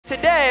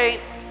Today,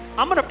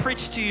 I'm going to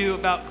preach to you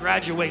about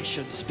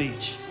graduation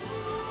speech.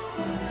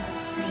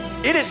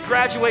 It is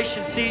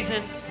graduation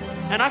season,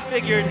 and I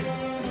figured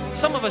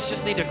some of us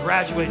just need to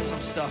graduate some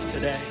stuff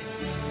today.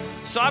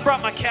 So I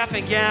brought my cap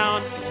and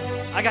gown.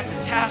 I got the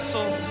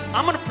tassel.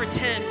 I'm going to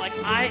pretend like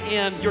I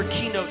am your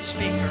keynote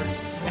speaker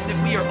and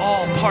that we are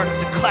all part of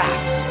the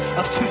class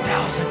of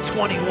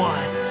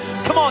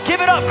 2021. Come on,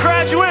 give it up,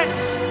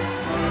 graduates.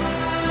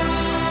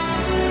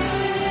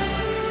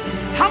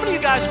 How many of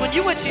you guys, when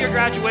you went to your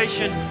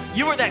graduation,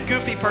 you were that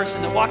goofy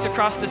person that walked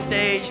across the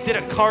stage, did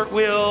a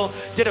cartwheel,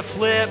 did a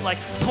flip, like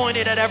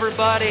pointed at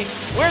everybody?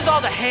 Where's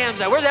all the hams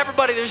at? Where's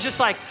everybody that was just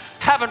like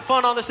having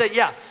fun on the stage?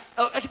 Yeah,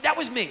 that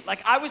was me.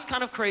 Like I was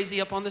kind of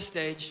crazy up on the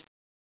stage.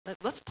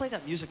 Let's play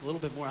that music a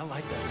little bit more. I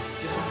like that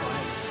music, just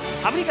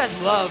quiet. How many of you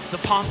guys love the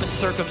pomp and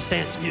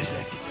circumstance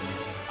music?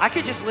 I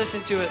could just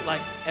listen to it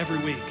like every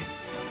week.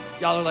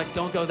 Y'all are like,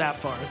 don't go that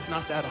far. It's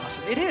not that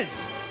awesome. It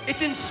is.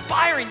 It's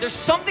inspiring. There's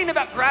something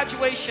about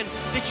graduation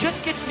that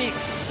just gets me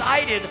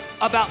excited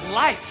about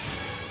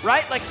life,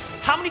 right? Like,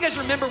 how many of you guys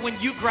remember when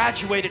you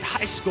graduated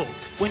high school,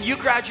 when you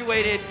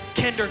graduated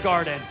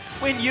kindergarten,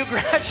 when you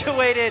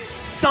graduated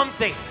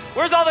something?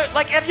 Where's all the,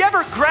 like, have you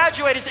ever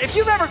graduated? If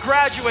you've ever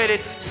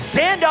graduated,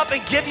 stand up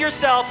and give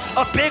yourself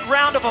a big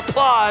round of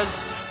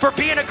applause for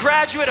being a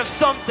graduate of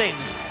something.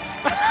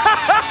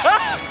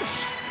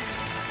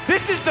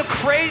 This is the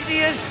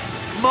craziest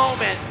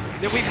moment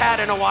that we've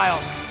had in a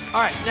while. All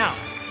right, now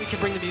we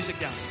can bring the music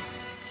down.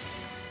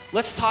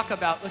 Let's talk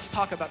about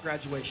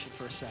graduation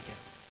for a second.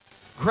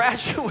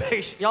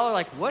 Graduation, y'all are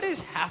like, what is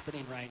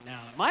happening right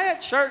now? Am I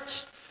at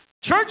church?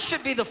 Church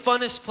should be the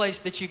funnest place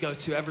that you go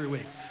to every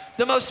week.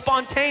 The most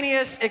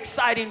spontaneous,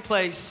 exciting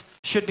place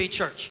should be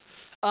church.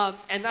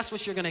 And that's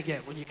what you're gonna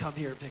get when you come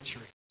here at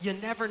Victory. You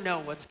never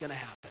know what's gonna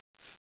happen.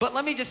 But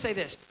let me just say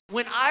this.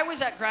 When I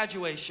was at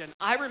graduation,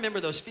 I remember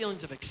those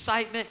feelings of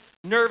excitement,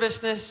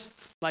 nervousness,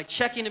 like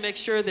checking to make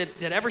sure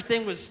that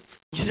everything was,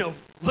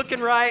 looking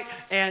right.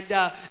 And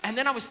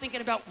then I was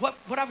thinking about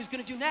what I was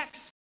gonna do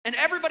next. And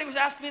everybody was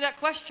asking me that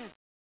question.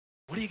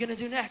 What are you gonna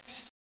do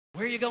next?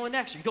 Where are you going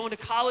next? Are you going to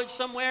college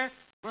somewhere? And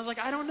I was like,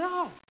 I don't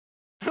know.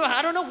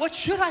 I don't know. What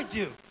should I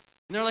do?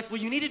 And they're like,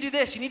 well, you need to do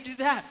this. You need to do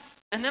that.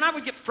 And then I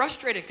would get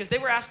frustrated because they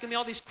were asking me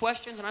all these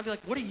questions, and I'd be like,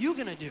 what are you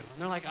going to do? And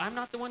they're like, I'm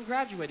not the one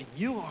graduating.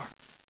 You are.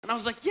 And I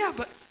was like, yeah,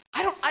 but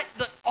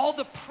all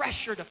the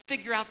pressure to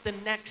figure out the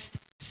next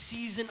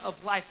season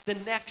of life, the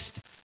next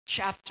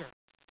chapter.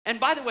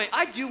 And by the way,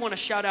 I do want to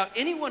shout out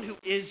anyone who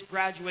is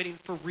graduating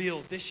for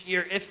real this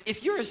year.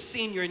 If you're a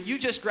senior and you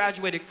just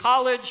graduated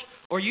college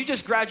or you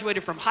just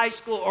graduated from high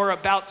school or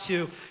about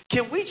to,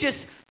 can we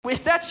just,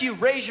 if that's you,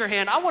 raise your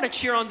hand. I want to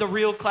cheer on the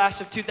real class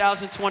of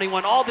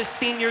 2021, all the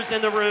seniors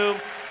in the room,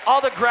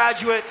 all the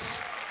graduates.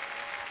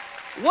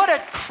 What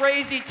a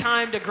crazy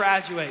time to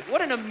graduate.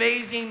 What an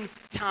amazing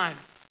time.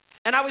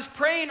 And I was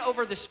praying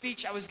over the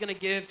speech I was going to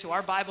give to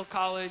our Bible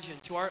college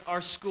and to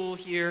our school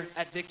here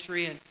at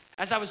Victory. And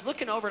as I was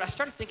looking over it, I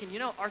started thinking,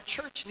 our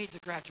church needs a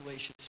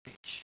graduation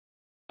speech.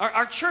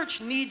 Our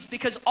church needs,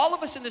 because all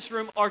of us in this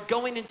room are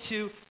going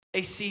into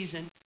a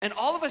season, and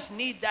all of us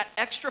need that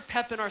extra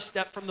pep in our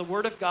step from the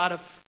Word of God of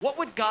what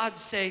would God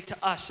say to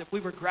us if we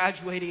were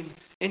graduating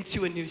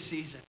into a new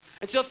season.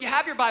 And so if you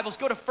have your Bibles,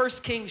 go to 1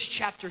 Kings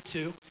chapter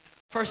 2.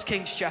 1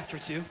 Kings chapter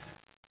 2.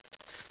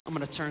 I'm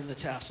going to turn the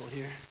tassel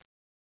here.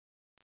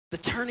 The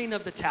turning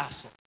of the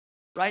tassel,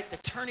 right? The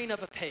turning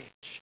of a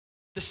page.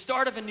 The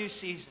start of a new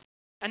season.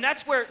 And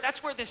that's where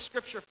this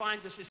scripture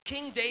finds us, is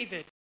King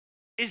David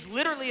is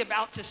literally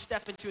about to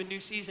step into a new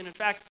season. In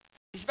fact,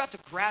 he's about to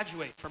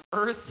graduate from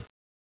earth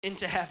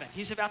into heaven.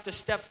 He's about to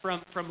step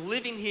from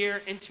living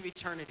here into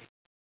eternity.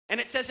 And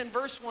it says in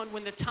verse 1,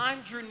 when the time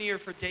drew near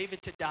for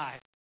David to die,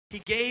 he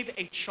gave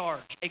a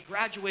charge, a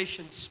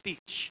graduation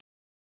speech.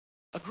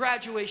 A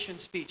graduation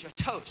speech, a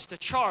toast, a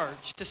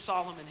charge to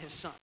Solomon, his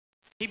son.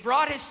 He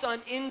brought his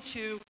son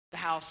into the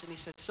house and he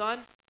said, son,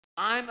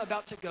 I'm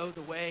about to go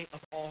the way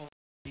of all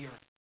the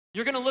earth.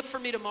 You're going to look for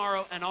me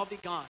tomorrow and I'll be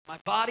gone. My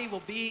body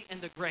will be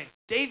in the grave.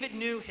 David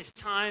knew his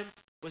time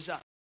was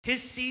up.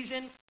 His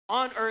season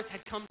on earth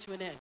had come to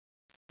an end.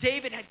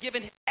 David had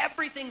given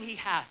everything he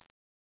had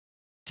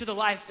to the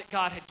life that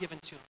God had given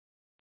to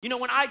him.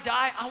 When I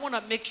die, I want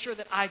to make sure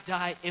that I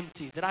die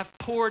empty, that I've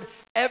poured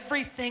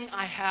everything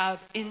I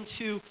have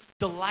into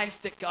the life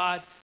that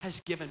God has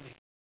given me.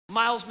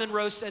 Miles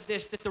Monroe said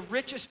this, that the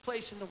richest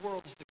place in the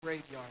world is the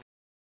graveyard,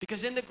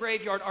 because in the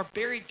graveyard are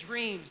buried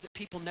dreams that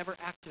people never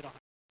acted on.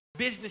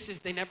 Businesses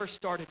they never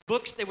started,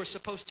 books they were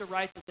supposed to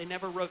write that they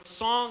never wrote,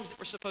 songs that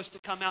were supposed to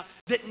come out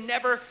that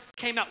never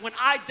came out. When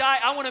I die,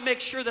 I want to make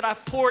sure that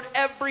I've poured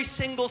every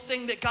single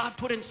thing that God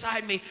put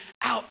inside me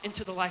out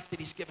into the life that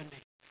he's given me.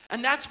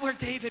 And that's where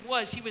David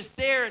was. He was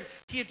there and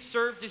he had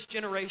served his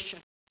generation.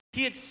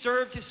 He had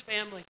served his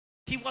family.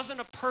 He wasn't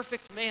a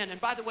perfect man.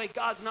 And by the way,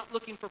 God's not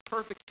looking for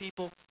perfect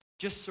people,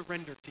 just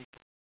surrendered people.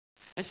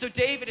 And so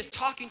David is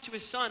talking to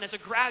his son as a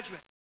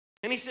graduate.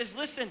 And he says,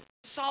 listen,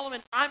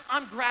 Solomon,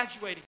 I'm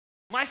graduating.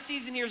 My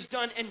season here is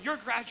done and you're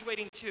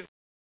graduating too.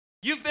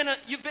 You've been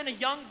a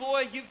young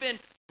boy. You've been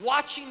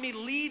watching me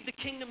lead the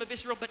kingdom of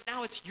Israel, but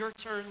now it's your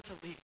turn to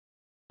lead.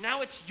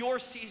 Now it's your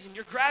season.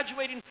 You're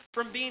graduating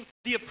from being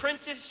the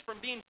apprentice, from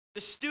being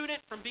the student,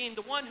 from being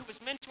the one who was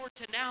mentored,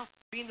 to now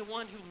being the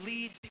one who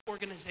leads the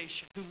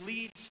organization, who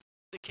leads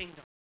the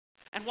kingdom.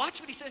 And watch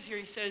what he says here.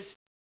 He says,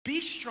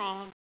 be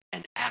strong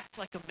and act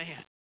like a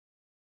man.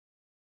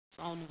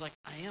 Solomon's like,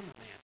 I am a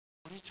man.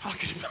 What are you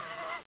talking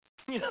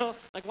about?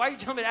 Like, why are you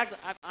telling me to act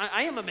like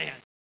I am a man?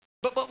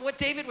 But what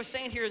David was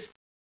saying here is,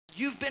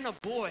 you've been a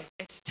boy.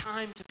 It's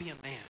time to be a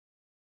man.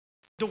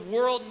 The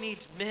world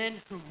needs men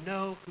who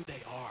know who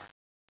they are.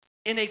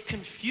 In a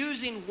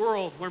confusing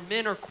world where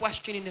men are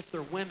questioning if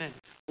they're women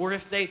or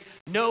if they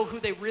know who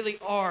they really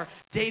are,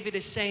 David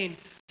is saying,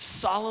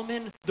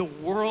 Solomon, the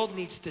world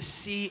needs to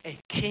see a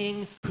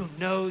king who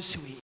knows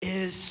who he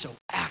is, so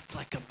act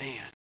like a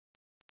man.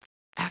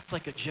 Act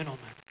like a gentleman.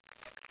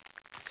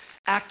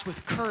 Act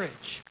with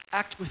courage.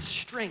 Act with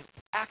strength.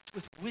 Act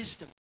with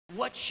wisdom.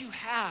 What you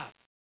have,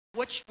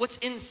 what's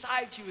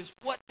inside you is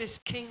what this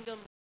kingdom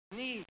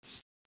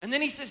needs. And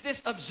then he says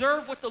this,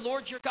 observe what the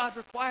Lord your God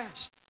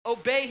requires.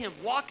 Obey him.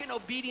 Walk in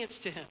obedience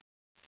to him.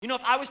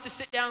 If I was to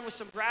sit down with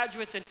some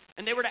graduates and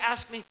they were to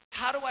ask me,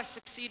 how do I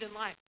succeed in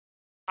life?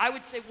 I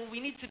would say, well, we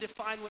need to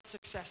define what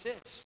success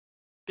is.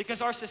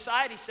 Because our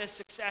society says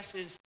success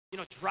is,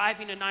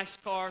 driving a nice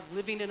car,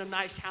 living in a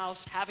nice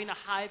house, having a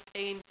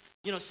high-paying,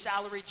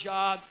 salary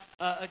job,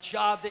 a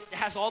job that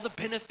has all the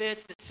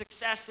benefits, that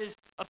success is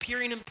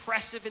appearing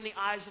impressive in the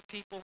eyes of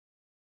people.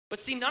 But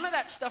see, none of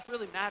that stuff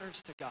really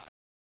matters to God.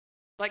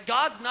 Like,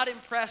 God's not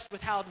impressed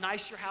with how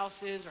nice your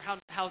house is or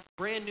how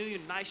brand new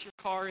and nice your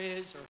car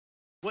is or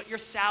what your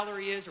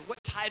salary is or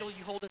what title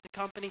you hold at the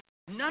company.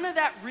 None of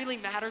that really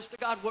matters to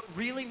God. What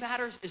really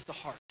matters is the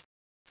heart.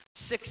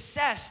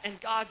 Success in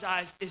God's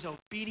eyes is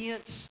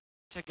obedience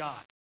to God.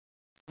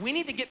 We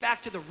need to get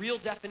back to the real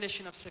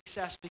definition of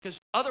success, because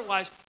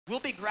otherwise we'll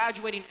be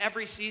graduating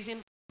every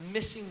season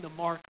missing the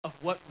mark of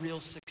what real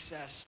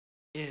success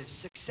is.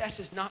 Success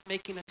is not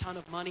making a ton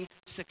of money.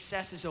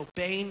 Success is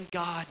obeying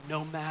God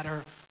no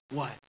matter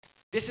what.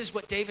 This is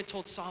what David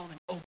told Solomon,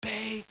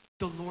 obey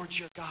the Lord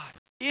your God.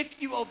 If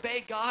you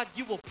obey God,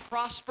 you will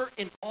prosper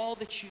in all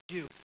that you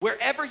do.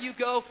 Wherever you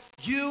go,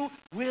 you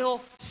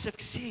will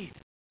succeed.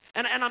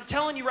 And I'm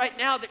telling you right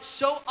now that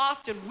so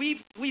often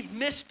we've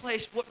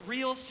misplaced what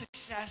real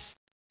success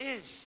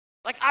is.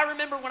 Like, I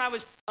remember when I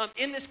was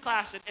in this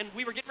class and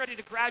we were getting ready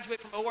to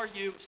graduate from ORU.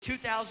 It was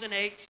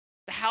 2008.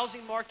 The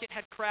housing market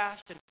had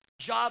crashed and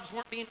jobs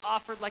weren't being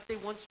offered like they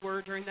once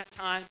were during that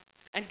time.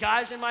 And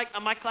guys in my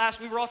class,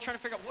 we were all trying to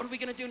figure out, what are we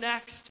going to do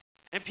next?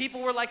 And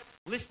people were like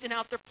listing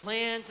out their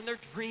plans and their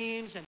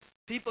dreams. And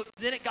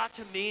then it got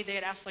to me. They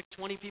had asked like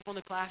 20 people in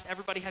the class.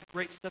 Everybody had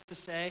great stuff to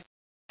say.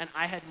 And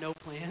I had no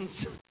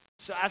plans.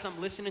 So as I'm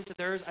listening to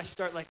theirs, I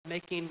start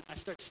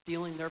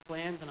stealing their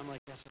plans, and I'm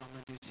like, that's what I'm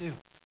gonna do too.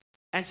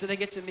 And so they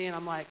get to me and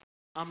I'm like,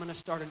 I'm gonna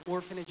start an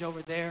orphanage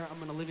over there. I'm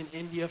gonna live in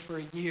India for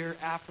a year,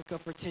 Africa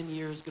for 10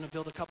 years, gonna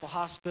build a couple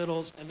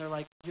hospitals. And they're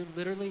like, you're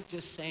literally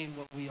just saying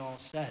what we all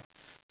said.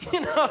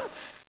 And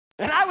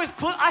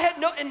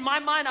in my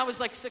mind, I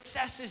was like,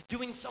 success is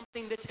doing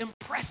something that's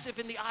impressive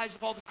in the eyes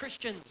of all the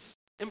Christians.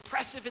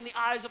 Impressive in the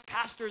eyes of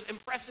pastors,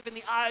 impressive in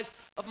the eyes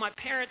of my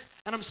parents.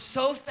 And I'm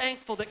so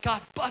thankful that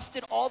God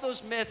busted all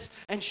those myths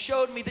and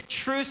showed me that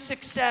true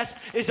success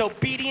is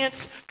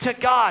obedience to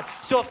God.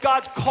 So if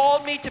God's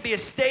called me to be a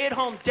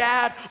stay-at-home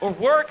dad or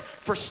work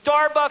for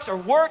Starbucks or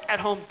work at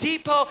Home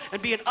Depot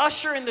and be an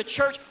usher in the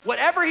church,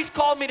 whatever he's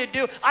called me to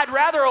do, I'd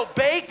rather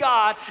obey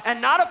God and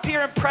not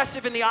appear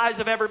impressive in the eyes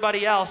of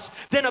everybody else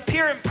than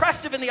appear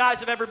impressive in the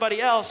eyes of everybody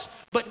else,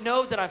 but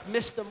know that I've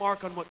missed the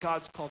mark on what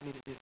God's called me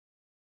to do.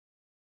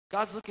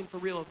 God's looking for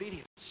real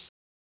obedience.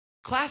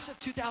 Class of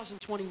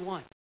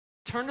 2021,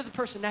 turn to the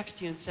person next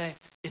to you and say,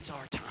 it's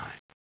our time.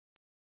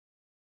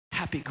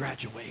 Happy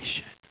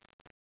graduation.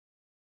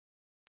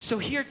 So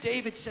here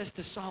David says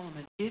to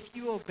Solomon, if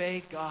you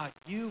obey God,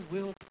 you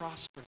will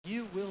prosper.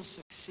 You will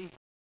succeed.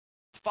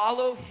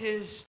 Follow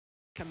his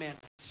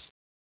commandments.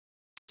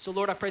 So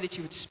Lord, I pray that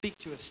you would speak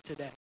to us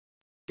today.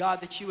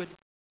 God, that you would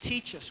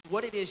teach us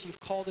what it is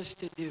you've called us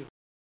to do.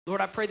 Lord,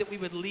 I pray that we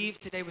would leave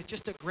today with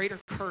just a greater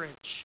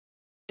courage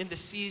in the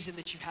season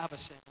that you have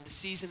us in the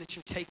season that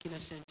you're taking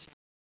us into.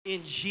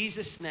 In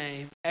Jesus'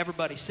 name,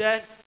 everybody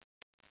said,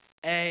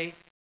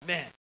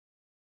 amen.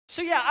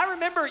 So yeah, I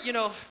remember,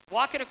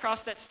 walking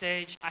across that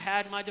stage. I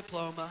had my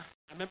diploma.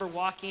 I remember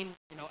walking,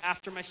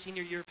 after my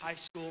senior year of high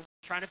school,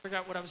 trying to figure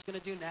out what I was going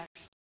to do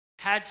next.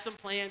 Had some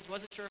plans,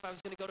 wasn't sure if I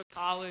was going to go to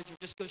college or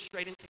just go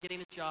straight into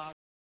getting a job.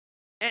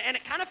 And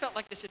it kind of felt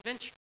like this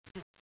adventure,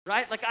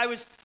 right? Like I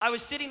was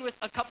sitting with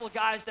a couple of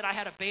guys that I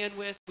had a band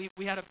with.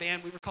 We had a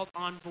band. We were called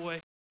Envoy.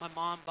 My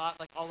mom bought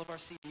like all of our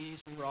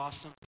CDs. We were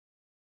awesome.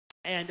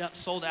 And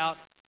sold out.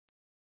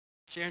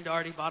 Sharon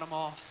Doherty bought them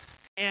all.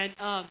 And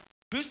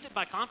boosted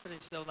my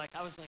confidence though. Like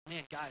I was like,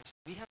 man, guys,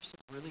 we have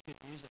some really good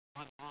music.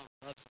 My mom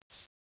loves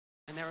us.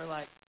 And they were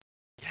like,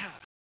 yeah.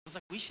 I was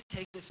like, we should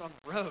take this on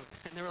the road.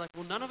 And they were like,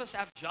 well, none of us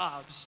have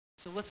jobs.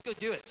 So let's go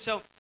do it.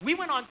 So we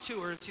went on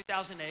tour in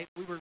 2008.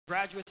 We were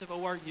graduates of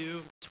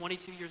ORU,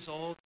 22 years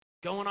old,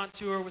 going on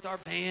tour with our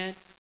band,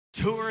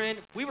 touring.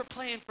 We were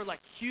playing for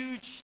like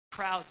huge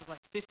crowds of like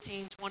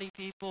 15, 20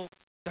 people,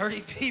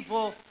 30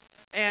 people.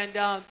 And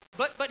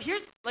but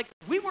here's, like,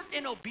 we were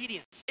in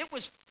obedience. It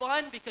was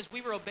fun because we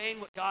were obeying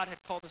what God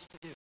had called us to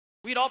do.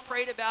 We'd all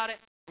prayed about it.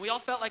 We all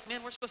felt like,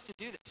 man, we're supposed to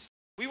do this.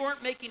 We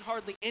weren't making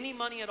hardly any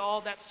money at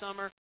all that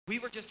summer. We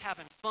were just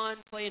having fun,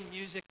 playing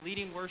music,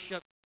 leading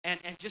worship, and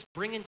just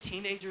bringing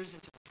teenagers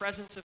into the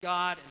presence of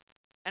God.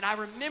 And I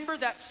remember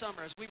that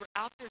summer as we were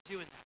out there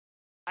doing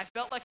that, I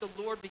felt like the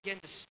Lord began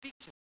to speak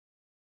to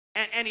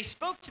me. And he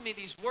spoke to me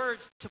these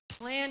words: to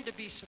plan to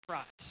be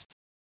surprised.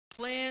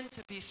 Plan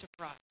to be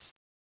surprised.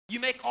 You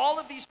make all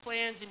of these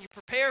plans and you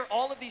prepare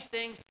all of these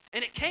things,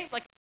 and it came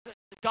like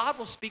God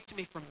will speak to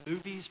me from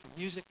movies, from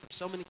music, from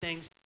so many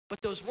things.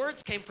 But those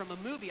words came from a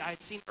movie I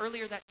had seen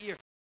earlier that year.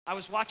 I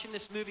was watching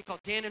this movie called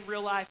Dan in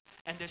Real Life,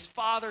 and this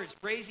father is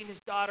raising his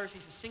daughters.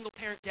 He's a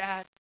single-parent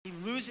dad. He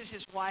loses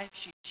his wife.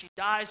 She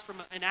dies from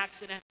an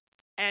accident,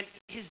 and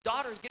his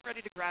daughter is getting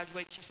ready to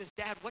graduate. She says,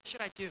 Dad, what should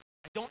I do?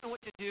 I don't know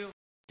what to do.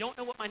 Don't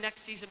know what my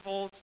next season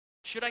holds.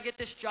 Should I get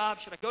this job?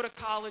 Should I go to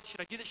college?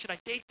 Should I do this? Should I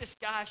date this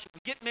guy? Should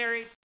we get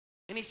married?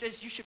 And he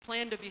says, you should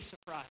plan to be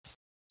surprised,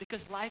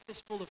 because life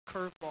is full of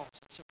curveballs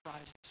and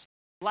surprises.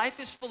 Life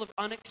is full of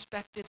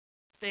unexpected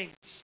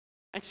things.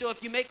 And so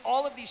if you make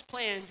all of these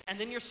plans and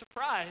then you're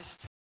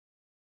surprised,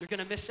 you're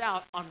going to miss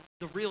out on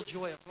the real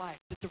joy of life.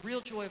 But the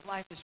real joy of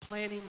life is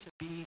planning to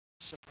be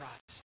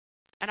surprised.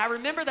 And I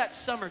remember that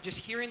summer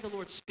just hearing the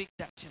Lord speak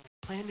that to me,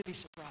 plan to be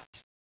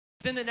surprised.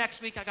 Then the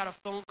next week I got a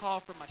phone call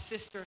from my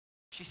sister.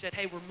 She said,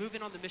 hey, we're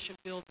moving on the mission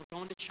field. We're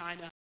going to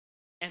China.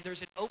 And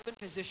there's an open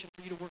position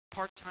for you to work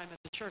part-time at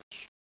the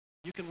church.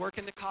 You can work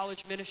in the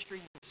college ministry.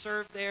 You can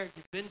serve there.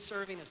 You've been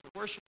serving as the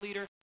worship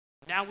leader.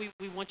 Now we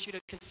want you to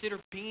consider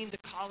being the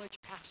college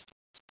pastor.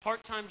 It's a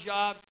part-time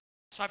job.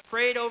 So I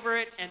prayed over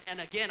it. And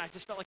again, I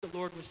just felt like the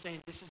Lord was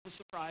saying, this is the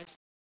surprise.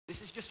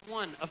 This is just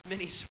one of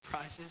many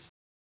surprises.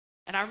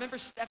 And I remember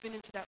stepping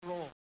into that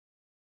role.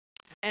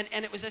 And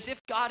it was as if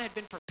God had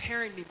been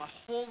preparing me my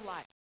whole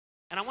life.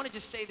 And I want to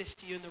just say this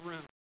to you in the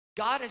room.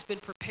 God has been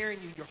preparing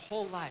you your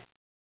whole life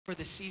for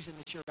the season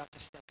that you're about to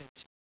step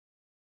into.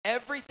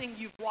 Everything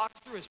you've walked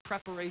through is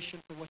preparation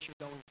for what you're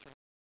going through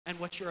and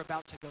what you're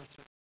about to go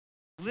through.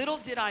 Little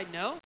did I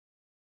know,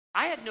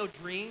 I had no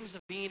dreams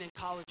of being in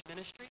college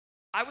ministry.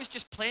 I was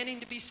just planning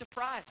to be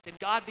surprised, and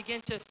God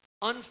began to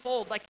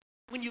unfold. Like,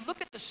 when you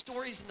look at the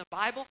stories in the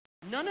Bible,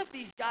 none of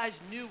these guys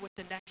knew what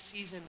the next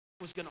season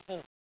was going to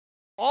hold.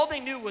 All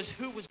they knew was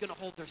who was going to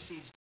hold their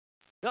season.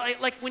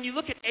 Like when you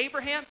look at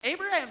Abraham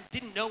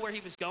didn't know where he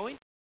was going.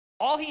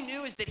 All he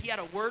knew is that he had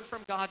a word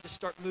from God to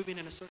start moving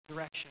in a certain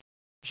direction.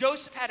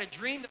 Joseph had a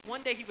dream that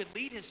one day he would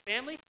lead his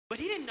family, but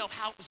he didn't know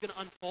how it was going to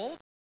unfold.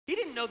 He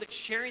didn't know that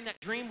sharing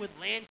that dream would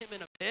land him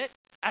in a pit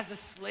as a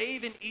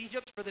slave in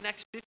Egypt for the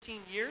next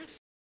 15 years.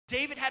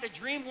 David had a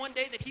dream one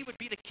day that he would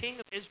be the king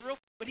of Israel,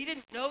 but he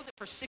didn't know that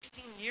for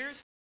 16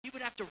 years he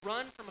would have to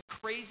run from a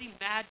crazy,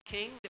 mad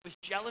king that was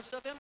jealous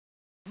of him.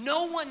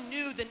 No one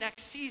knew the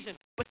next season,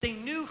 but they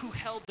knew who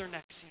held their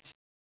next season.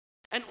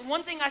 And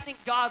one thing I think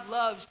God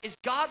loves is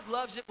God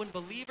loves it when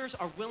believers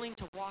are willing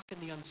to walk in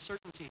the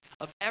uncertainty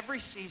of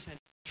every season,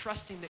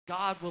 trusting that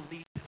God will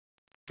lead them.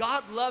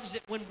 God loves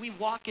it when we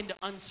walk into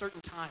uncertain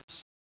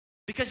times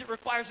because it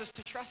requires us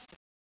to trust him.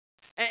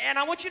 And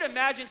I want you to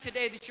imagine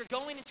today that you're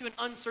going into an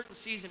uncertain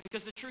season,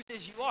 because the truth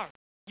is you are.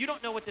 You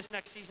don't know what this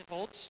next season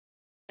holds.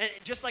 And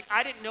just like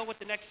I didn't know what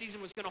the next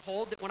season was going to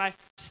hold, that when I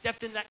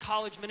stepped in that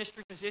college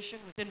ministry position,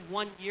 within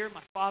 1 year,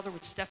 my father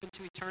would step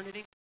into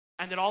eternity.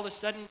 And that all of a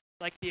sudden,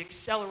 like, the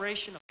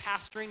acceleration of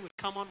pastoring would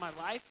come on my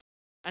life,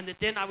 and that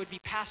then I would be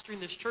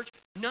pastoring this church.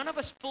 None of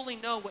us fully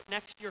know what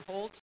next year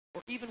holds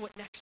or even what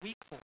next week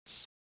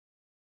holds,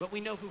 but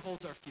we know who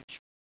holds our future.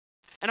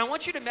 And I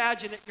want you to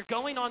imagine that you're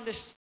going on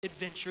this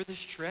adventure,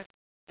 this trip,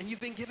 and you've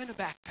been given a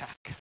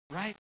backpack,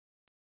 right?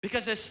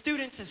 Because as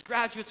students, as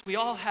graduates, we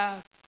all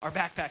have our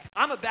backpack.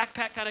 I'm a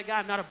backpack kind of guy.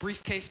 I'm not a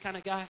briefcase kind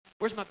of guy.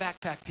 Where's my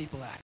backpack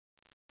people at?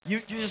 You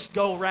just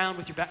go around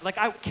with your back. Like,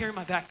 I carry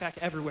my backpack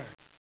everywhere.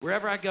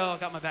 Wherever I go, I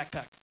got my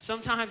backpack.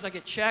 Sometimes I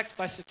get checked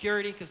by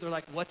security because they're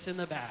like, what's in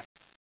the bag?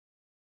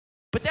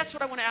 But that's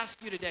what I want to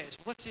ask you today is,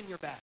 what's in your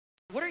bag?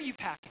 What are you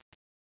packing?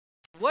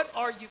 What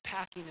are you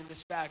packing in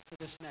this bag for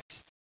this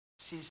next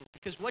season?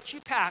 Because what you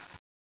pack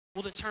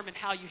will determine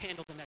how you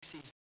handle the next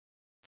season.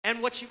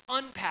 And what you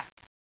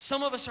unpack.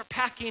 Some of us are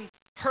packing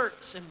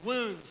hurts and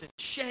wounds and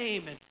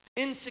shame and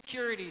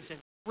insecurities and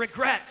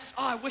regrets.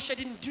 Oh, I wish I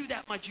didn't do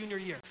that my junior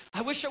year.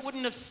 I wish I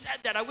wouldn't have said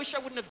that. I wish I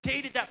wouldn't have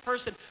dated that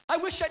person. I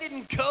wish I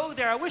didn't go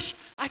there. I wish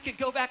I could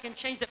go back and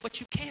change that, but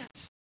you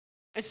can't.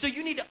 And so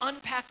you need to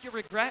unpack your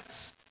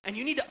regrets, and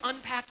you need to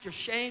unpack your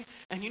shame,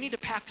 and you need to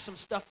pack some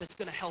stuff that's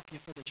going to help you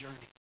for the journey.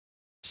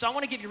 So I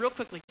want to give you real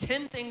quickly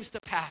 10 things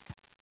to pack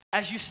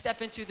as you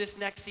step into this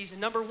next season.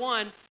 Number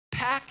 1,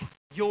 pack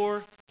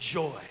your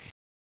joy.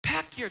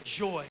 Pack your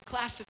joy.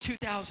 Class of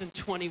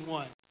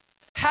 2021.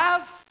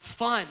 Have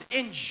fun.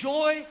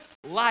 Enjoy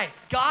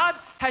life. God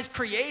has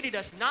created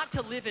us not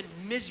to live in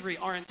misery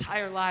our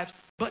entire lives,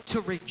 but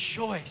to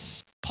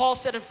rejoice. Paul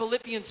said in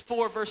Philippians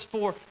 4, verse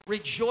 4,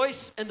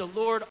 rejoice in the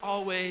Lord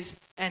always,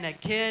 and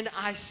again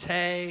I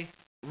say,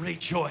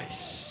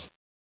 rejoice.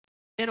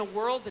 In a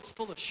world that's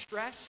full of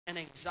stress and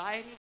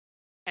anxiety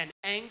and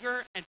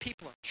anger, and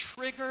people are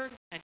triggered,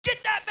 and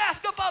get that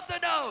mask above the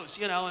nose,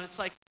 and it's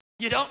like,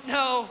 you don't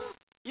know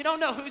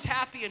who's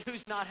happy and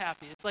who's not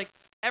happy. It's like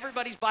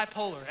everybody's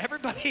bipolar.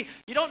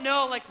 You don't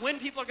know like when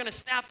people are going to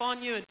snap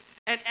on you.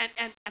 And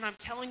I'm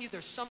telling you,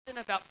 there's something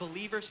about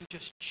believers who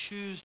just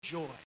choose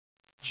joy.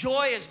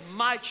 Joy is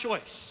my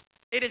choice.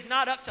 It is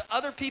not up to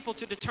other people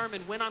to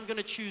determine when I'm going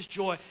to choose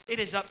joy. It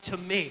is up to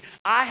me.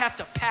 I have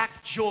to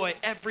pack joy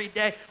every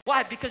day.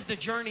 Why? Because the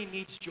journey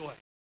needs joy.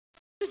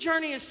 The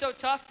journey is so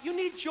tough. You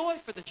need joy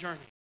for the journey.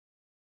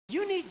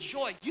 You need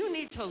joy. You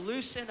need to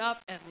loosen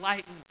up and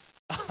lighten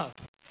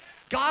up.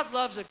 God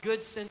loves a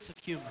good sense of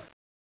humor.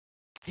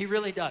 He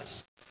really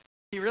does.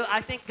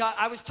 I think God,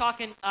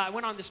 I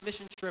went on this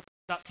mission trip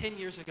about 10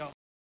 years ago.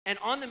 And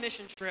on the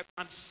mission trip,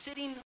 I'm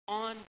sitting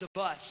on the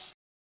bus.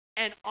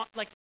 And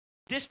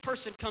this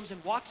person comes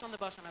and walks on the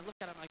bus, and I look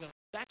at him and I go,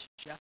 that's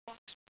Jeff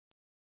Foxworthy.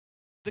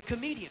 The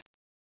comedian.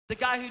 The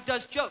guy who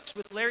does jokes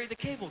with Larry the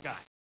Cable Guy.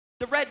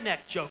 The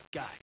redneck joke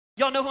guy.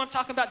 Y'all know who I'm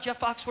talking about, Jeff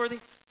Foxworthy?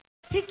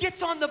 He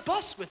gets on the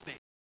bus with me.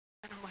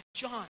 And I'm like,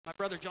 John, my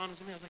brother John was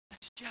with me. I was like,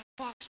 that's Jeff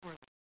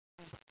Foxworthy.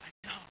 I was like,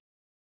 I know.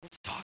 Let's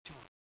talk to him.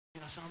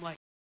 So I'm like,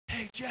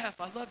 hey, Jeff,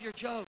 I love your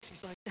jokes.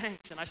 He's like,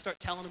 thanks. And I start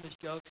telling him his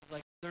jokes. He's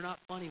like, they're not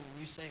funny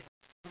when you say it.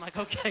 I'm like,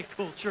 okay,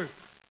 cool, true.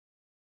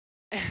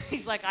 And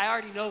he's like, I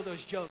already know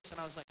those jokes. And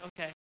I was like,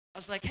 okay. I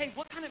was like, hey,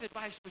 what kind of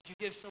advice would you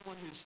give someone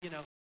who's,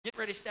 getting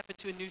ready to step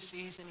into a new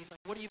season? He's like,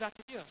 what are you about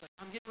to do? I was like,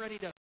 I'm getting ready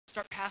to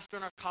start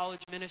pastoring our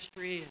college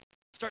ministry and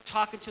start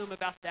talking to him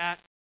about that.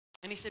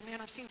 And he said, man,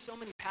 I've seen so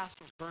many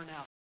pastors burn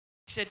out.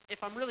 He said,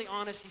 if I'm really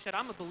honest, he said,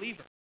 I'm a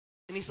believer.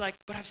 And he's like,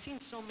 but I've seen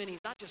so many,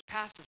 not just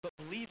pastors, but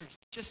believers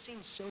that just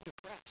seem so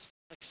depressed,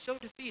 like so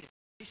defeated.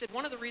 He said,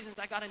 one of the reasons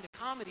I got into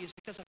comedy is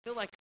because I feel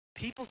like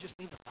people just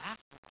need to laugh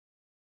more.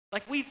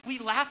 Like we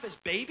laugh as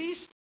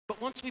babies,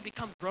 but once we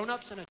become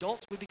grown-ups and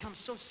adults, we become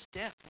so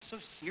stiff and so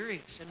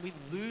serious, and we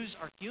lose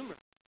our humor.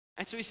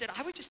 And so he said,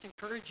 I would just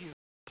encourage you,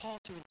 Paul,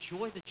 to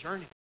enjoy the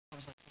journey. I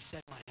was like, he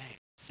said my name.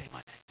 Say my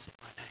name. Say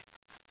my name.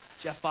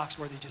 Jeff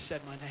Foxworthy just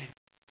said my name.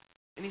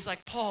 And he's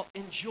like, Paul,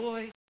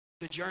 enjoy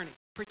the journey.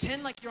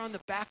 Pretend like you're on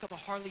the back of a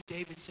Harley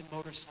Davidson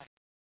motorcycle.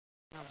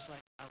 And I was like,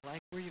 I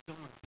like where you're going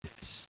with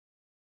this.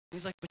 And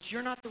he's like, but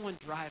you're not the one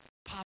driving.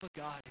 Papa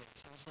God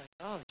is. I was like,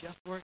 oh,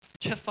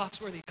 Jeff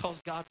Foxworthy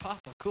calls God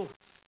Papa. Cool.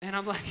 And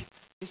I'm like,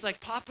 he's like,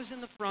 Papa's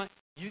in the front,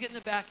 you get in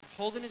the back, you're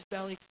holding his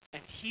belly,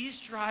 and he's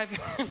driving.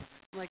 I'm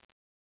like,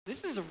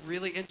 this is a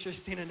really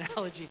interesting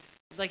analogy.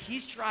 It's like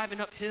he's driving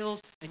up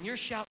hills, and you're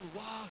shouting,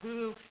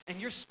 wahoo, and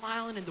you're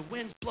smiling, and the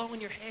wind's blowing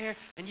your hair,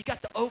 and you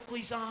got the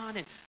Oakleys on.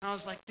 And I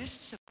was like, this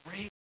is a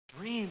great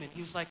dream. And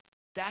he was like,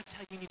 that's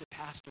how you need to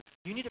pastor.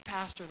 You need to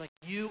pastor like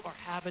you are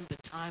having the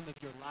time of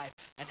your life,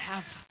 and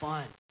have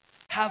fun.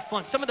 Have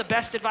fun. Some of the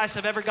best advice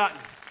I've ever gotten.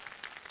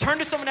 Turn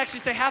to someone next to you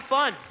and say, have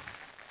fun.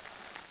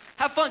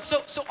 Have fun.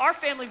 So our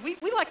family,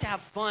 we like to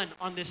have fun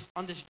on this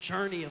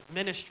journey of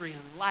ministry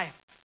and life.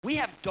 We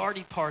have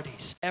darty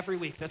parties every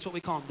week. That's what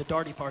we call them, the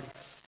darty party.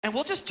 And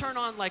we'll just turn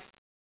on like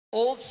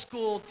old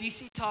school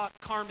DC Talk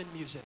Carmen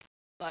music.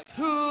 Like,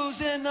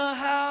 who's in the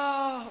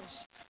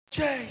house?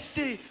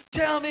 JC,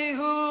 tell me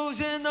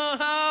who's in the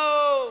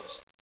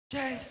house.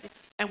 JC.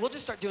 And we'll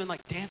just start doing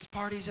like dance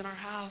parties in our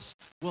house.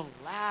 We'll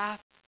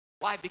laugh.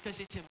 Why? Because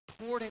it's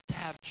important to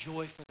have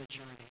joy for the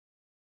journey.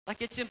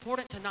 Like, it's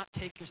important to not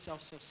take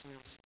yourself so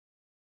seriously.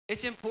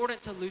 It's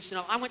important to loosen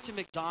up. I went to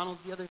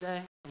McDonald's the other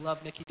day. I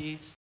love Mickey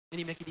D's.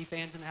 Any Mickey D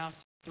fans in the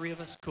house? 3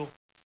 of us? Cool.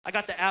 I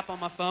got the app on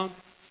my phone.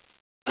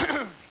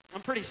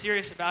 I'm pretty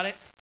serious about it.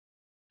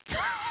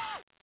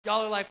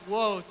 Y'all are like,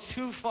 whoa,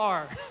 too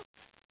far.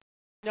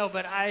 No,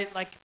 but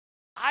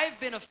I've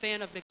been a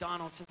fan of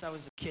McDonald's since I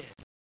was a kid.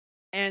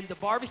 And the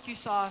barbecue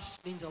sauce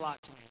means a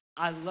lot to me.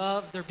 I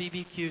love their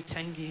BBQ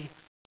tangy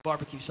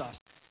barbecue sauce.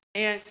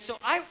 And so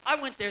I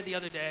went there the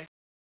other day,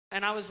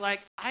 and I was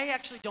like, I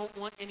actually don't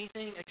want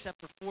anything except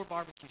for 4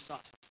 barbecue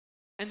sauces.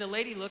 And the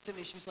lady looked at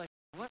me, she was like,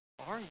 what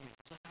are you? I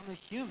was like, I'm a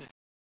human.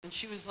 And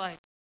she was like,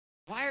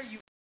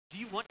 do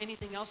you want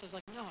anything else? I was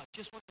like, no, I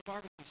just want the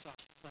barbecue sauce.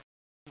 She was like,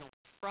 you don't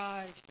want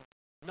fries, you don't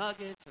want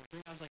nuggets, or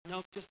drink. I was like,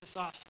 no, just the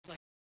sauce. She was like,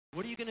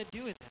 what are you going to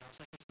do with it? I was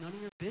like, it's none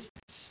of your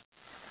business.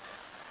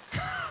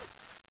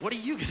 What are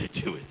you going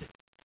to do with it?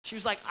 She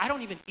was like, I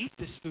don't even eat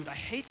this food. I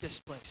hate this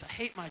place. I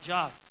hate my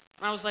job.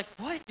 And I was like,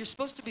 what? You're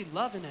supposed to be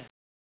loving it.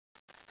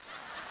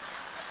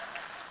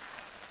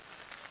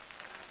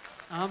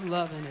 I'm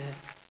loving it.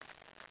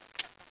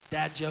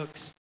 Dad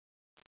jokes.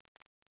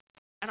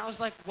 And I was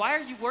like, why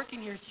are you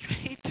working here if you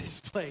hate this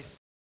place?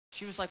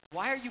 She was like,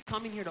 why are you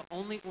coming here to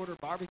only order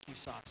barbecue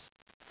sauce?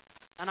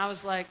 And I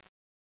was like,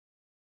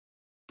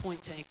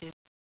 point taken.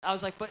 I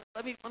was like, but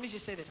let me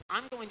just say this.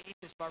 I'm going to eat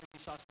this barbecue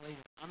sauce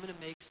later. I'm going to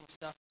make some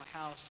stuff in my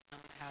house. I'm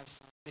going to have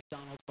some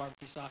McDonald's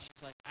barbecue sauce.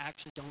 She's like, I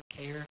actually don't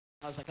care.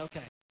 I was like,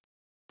 okay.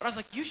 But I was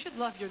like, you should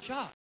love your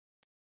job.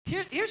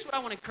 Here's what I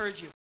want to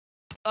encourage you.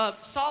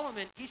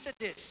 Solomon, he said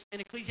this in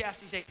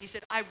Ecclesiastes 8. He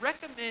said, I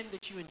recommend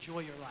that you enjoy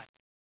your life.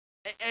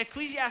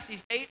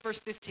 Ecclesiastes 8, verse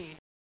 15,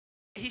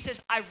 he says,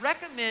 I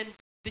recommend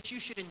that you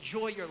should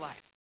enjoy your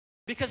life.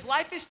 Because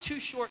life is too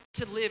short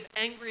to live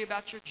angry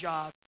about your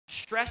job,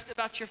 stressed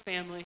about your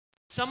family.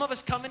 Some of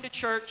us come into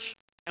church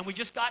and we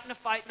just got in a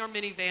fight in our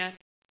minivan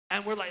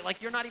and we're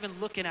like you're not even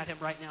looking at him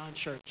right now in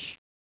church.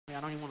 I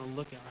don't even want to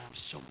look at him. I'm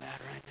so mad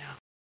right now.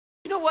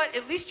 You know what?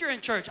 At least you're in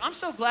church. I'm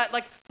so glad.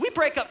 Like, we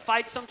break up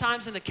fights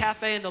sometimes in the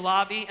cafe in the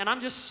lobby, and I'm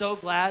just so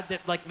glad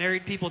that, like,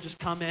 married people just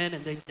come in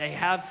and they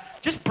have,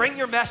 just bring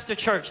your mess to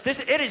church.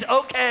 It is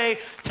okay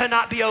to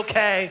not be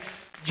okay.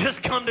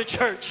 Just come to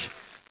church.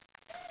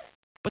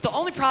 But the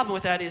only problem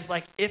with that is,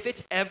 like, if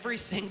it's every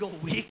single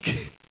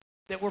week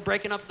that we're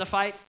breaking up the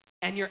fight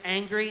and you're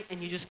angry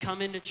and you just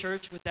come into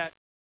church with that,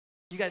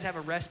 you guys have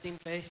a resting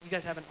face. You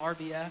guys have an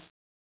RBF,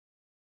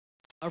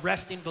 a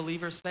resting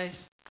believer's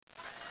face.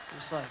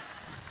 Just like,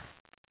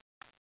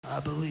 I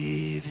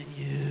believe in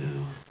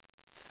you.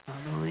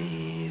 I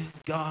believe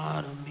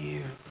God of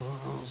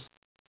miracles.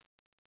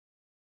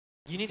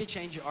 You need to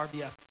change your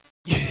RBF.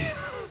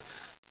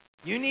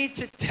 You need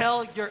to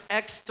tell your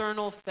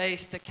external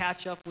face to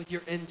catch up with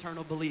your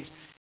internal beliefs.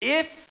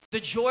 If the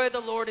joy of the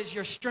Lord is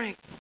your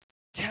strength,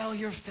 tell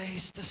your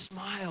face to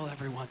smile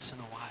every once in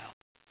a while.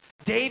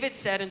 David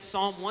said in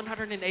Psalm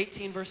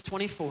 118, verse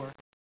 24,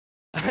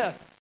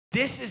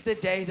 this is the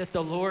day that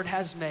the Lord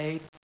has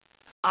made.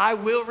 I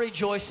will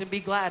rejoice and be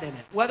glad in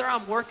it. Whether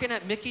I'm working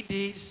at Mickey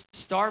D's,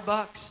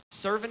 Starbucks,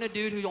 serving a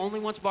dude who only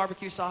wants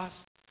barbecue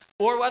sauce,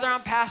 or whether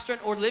I'm pastoring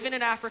or living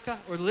in Africa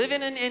or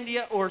living in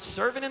India or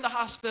serving in the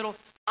hospital,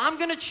 I'm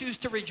going to choose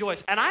to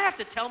rejoice. And I have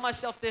to tell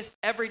myself this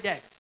every day.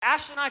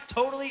 Ashley and I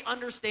totally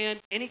understand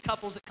any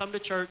couples that come to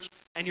church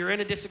and you're in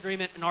a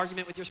disagreement, an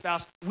argument with your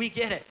spouse. We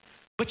get it.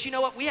 But you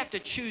know what? We have to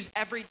choose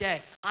every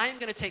day. I am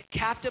going to take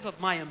captive of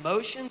my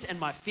emotions and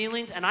my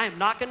feelings, and I am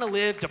not going to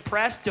live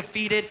depressed,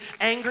 defeated,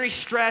 angry,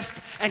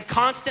 stressed, and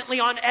constantly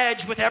on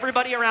edge with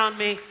everybody around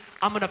me.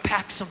 I'm going to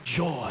pack some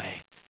joy.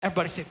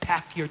 Everybody say,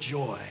 pack your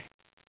joy.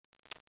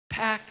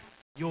 Pack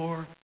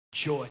your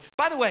joy.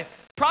 By the way,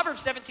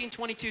 Proverbs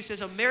 17:22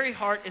 says, a merry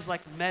heart is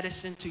like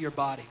medicine to your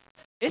body.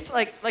 It's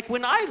like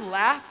when I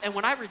laugh and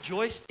when I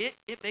rejoice,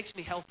 it makes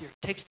me healthier.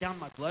 It takes down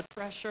my blood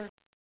pressure.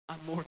 I'm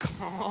more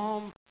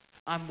calm.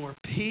 I'm more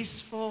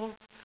peaceful.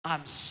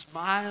 I'm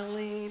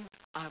smiling.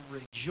 I'm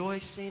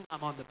rejoicing.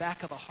 I'm on the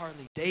back of a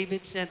Harley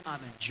Davidson.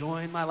 I'm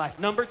enjoying my life.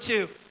 Number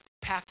 2,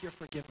 pack your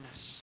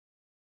forgiveness.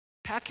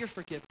 Pack your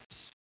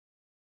forgiveness.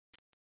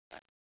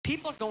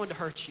 People are going to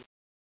hurt you.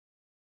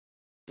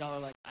 Y'all are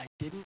like, I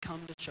didn't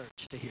come to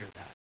church to hear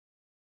that.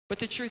 But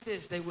the truth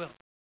is they will,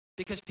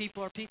 because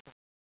people are people.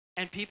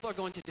 And people are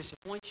going to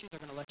disappoint you. They're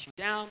going to let you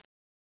down.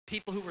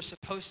 People who were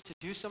supposed to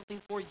do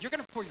something for you, you're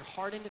going to pour your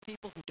heart into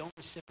people who don't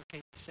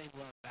reciprocate the same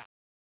love back.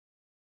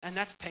 And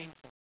that's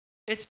painful.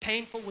 It's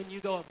painful when you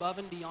go above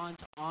and beyond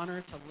to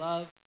honor, to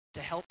love,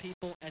 to help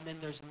people, and then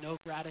there's no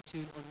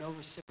gratitude or no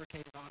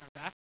reciprocated honor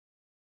back.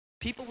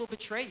 People will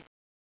betray you.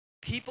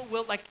 People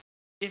will, like,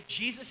 if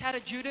Jesus had a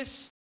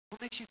Judas, what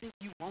makes you think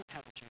you won't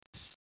have a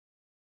Judas?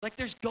 Like,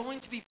 there's going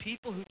to be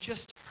people who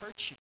just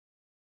hurt you.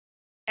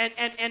 And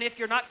if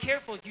you're not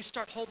careful, you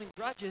start holding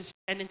grudges,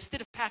 and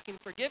instead of packing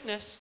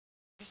forgiveness,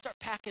 you start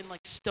packing like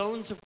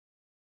stones of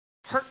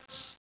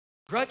hurts,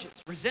 grudges,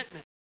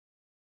 resentment.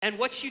 And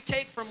what you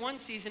take from one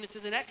season into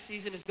the next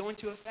season is going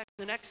to affect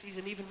the next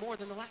season even more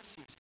than the last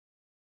season.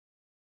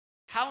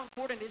 How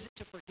important is it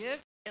to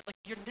forgive? Like,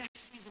 your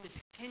next season is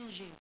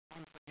hinging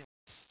on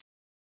forgiveness.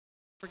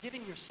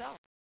 Forgiving yourself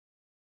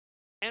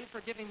and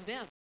forgiving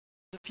them,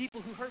 the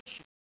people who hurt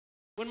you.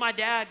 When my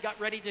dad got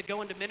ready to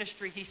go into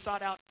ministry, he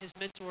sought out his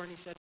mentor and he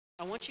said,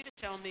 I want you to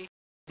tell me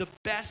the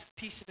best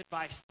piece of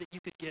advice that you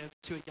could give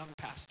to a young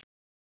pastor.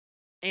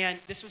 And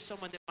this was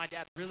someone that my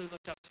dad really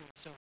looked up to.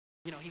 So,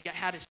 you know, he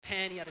had his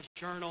pen, he had his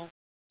journal.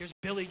 Here's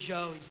Billy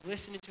Joe. He's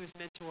listening to his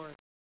mentor.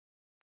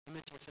 The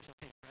mentor says,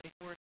 okay, you ready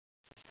for it?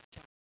 He says, yeah,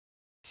 tell me.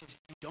 He says,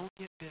 if you don't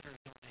get bitter,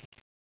 you'll make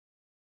it.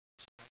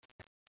 So he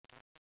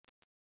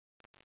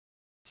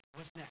said,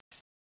 what's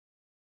next?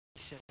 He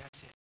said,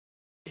 that's it.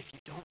 If you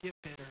don't get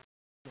bitter,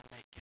 you'll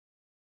make it.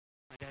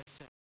 My dad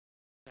said,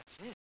 that's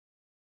it.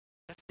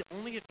 That's the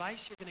only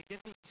advice you're going to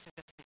give me? He said,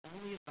 that's the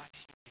only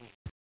advice you need.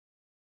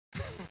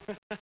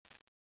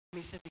 And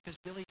he said, because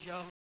Billy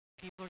Joe,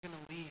 people are going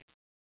to leave.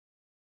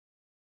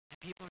 And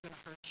people are going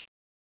to hurt you.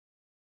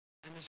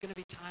 And there's going to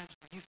be times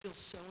where you feel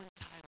so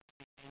entitled to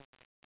be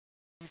angry.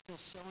 You feel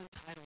so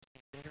entitled to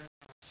be bitter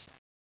and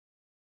upset.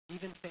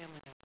 Even family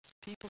members,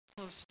 people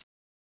close to you.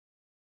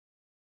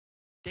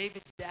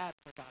 David's dad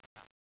forgot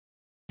about it.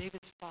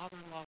 David's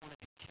father-in-law wanted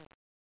to kill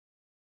him.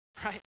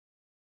 Right?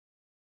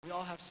 We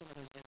all have some of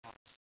those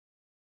in-laws.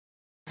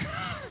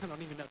 I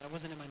don't even know. That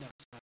wasn't in my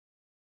notes, but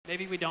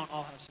maybe we don't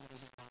all have some of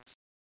those in-laws.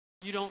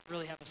 You don't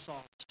really have a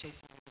Saul that's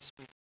chasing you this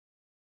week.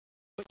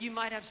 But you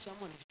might have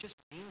someone who's just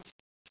mean to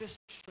you, just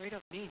straight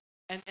up mean.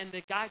 And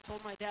the guy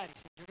told my dad, he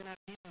said, you're going to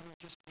have people who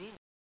are just mean.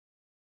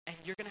 And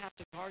you're going to have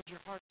to guard your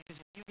heart, because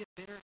if you get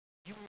bitter,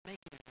 you won't make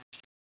it in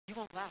ministry. You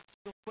won't last.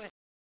 You'll quit.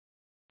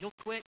 You'll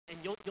quit, and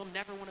you'll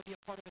never want to be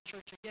a part of a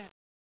church again.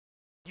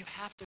 You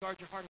have to guard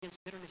your heart against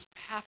bitterness.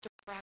 You have to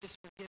practice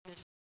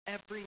forgiveness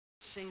every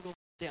single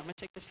day. I'm going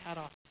to take this hat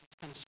off. It's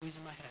kind of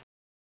squeezing my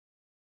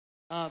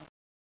head.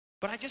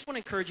 But I just want to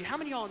encourage you. How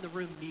many of y'all in the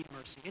room need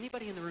mercy?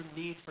 Anybody in the room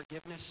need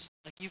forgiveness?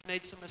 Like you've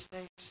made some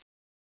mistakes?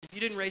 If you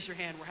didn't raise your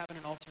hand, we're having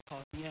an altar call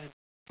at the end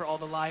for all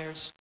the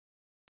liars.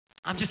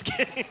 I'm just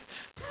kidding.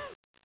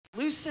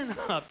 Loosen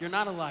up. You're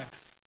not a liar.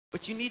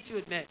 But you need to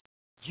admit,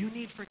 you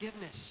need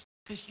forgiveness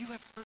because you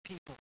have hurt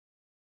people.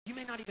 You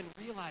may not even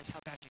realize how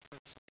bad you've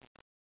hurt some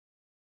people.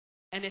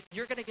 And if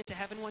you're going to get to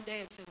heaven one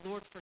day and say,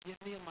 Lord, forgive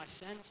me of my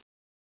sins,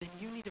 then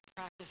you need to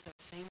practice that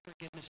same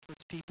forgiveness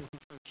towards people who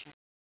hurt you.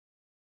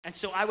 And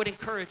so I would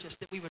encourage us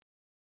that we would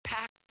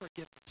pack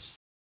forgiveness,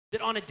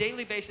 that on a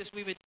daily basis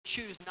we would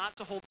choose not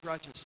to hold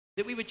grudges,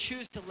 that we would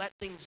choose to let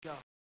things go,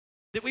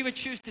 that we would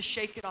choose to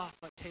shake it off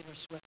like Taylor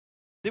Swift,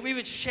 that we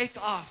would shake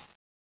off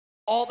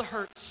all the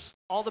hurts,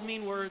 all the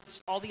mean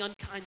words, all the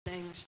unkind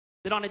things,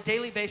 that on a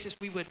daily basis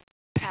we would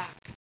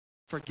pack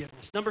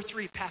forgiveness. Number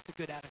 3, pack a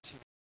good attitude.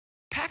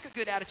 Pack a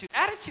good attitude.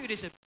 Attitude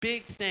is a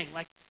big thing.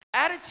 Like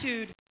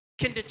attitude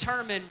can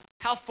determine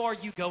how far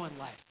you go in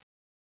life.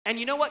 And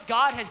you know what?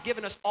 God has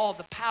given us all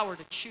the power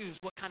to choose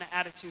what kind of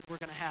attitude we're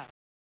going to have.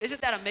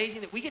 Isn't that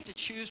amazing that we get to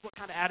choose what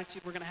kind of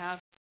attitude we're going to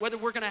have? Whether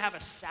we're going to have a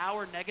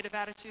sour, negative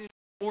attitude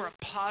or a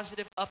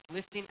positive,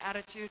 uplifting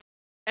attitude.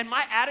 And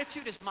my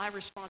attitude is my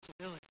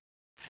responsibility.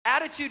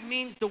 Attitude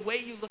means the way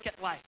you look at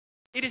life.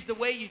 It is the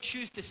way you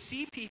choose to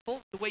see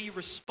people, the way you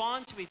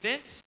respond to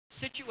events,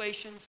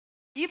 situations,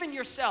 even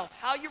yourself,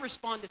 how you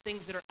respond to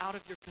things that are out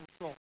of your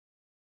control.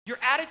 Your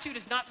attitude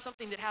is not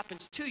something that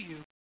happens to you.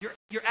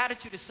 Your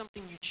attitude is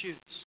something you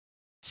choose.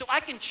 So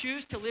I can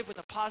choose to live with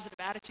a positive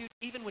attitude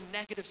even when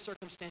negative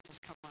circumstances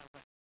come my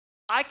way.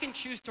 I can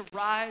choose to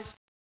rise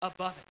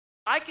above it.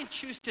 I can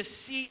choose to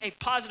see a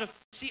positive.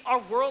 See, our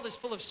world is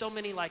full of so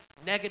many like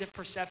negative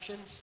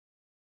perceptions.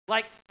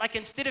 Like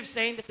instead of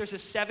saying that there's a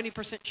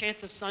 70%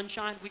 chance of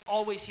sunshine, we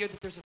always hear that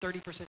there's a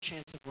 30%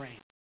 chance of rain.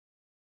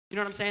 You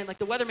know what I'm saying? Like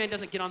the weatherman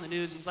doesn't get on the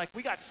news. He's like,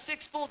 we got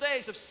 6 full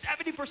days of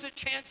 70%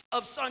 chance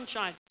of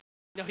sunshine.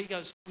 No, he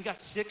goes, we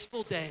got 6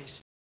 full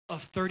days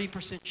of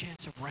 30%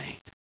 chance of rain.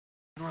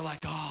 And we're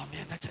like, oh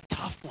man, that's a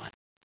tough one.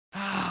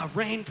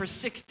 Rain for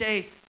 6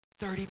 days,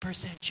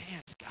 30%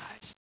 chance,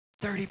 guys.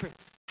 30%.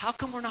 How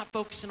come we're not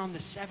focusing on the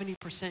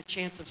 70%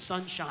 chance of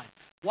sunshine?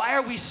 Why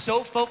are we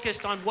so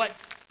focused on what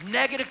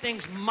negative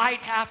things might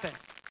happen?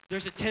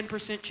 There's a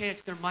 10%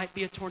 chance there might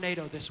be a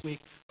tornado this week.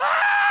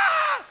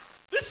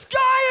 The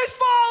sky is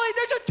falling.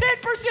 There's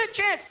a 10%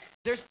 chance.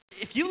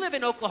 If you live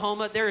in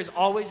Oklahoma, there is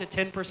always a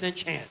 10%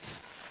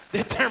 chance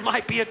that there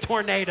might be a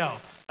tornado.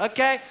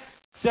 Okay?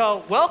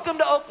 So welcome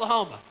to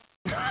Oklahoma.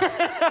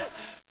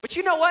 But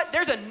you know what?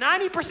 There's a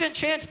 90%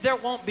 chance there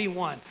won't be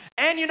one.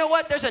 And you know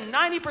what? There's a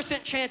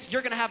 90% chance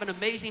you're going to have an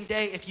amazing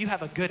day if you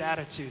have a good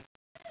attitude.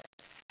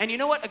 And you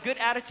know what? A good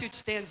attitude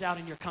stands out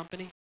in your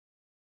company.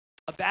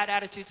 A bad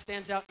attitude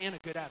stands out, and a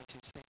good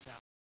attitude stands out.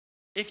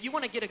 If you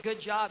want to get a good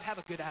job, have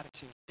a good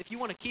attitude. If you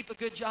want to keep a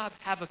good job,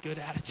 have a good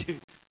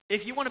attitude.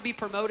 If you want to be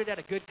promoted at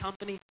a good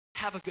company,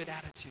 have a good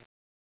attitude.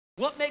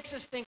 What makes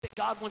us think that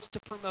God wants to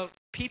promote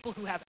people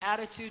who have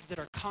attitudes that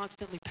are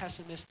constantly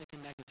pessimistic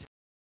and negative?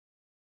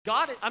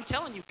 God, I'm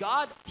telling you,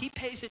 God, he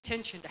pays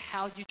attention to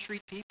how you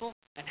treat people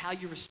and how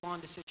you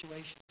respond to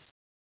situations.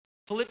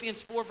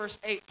 Philippians 4 verse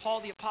 8, Paul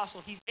the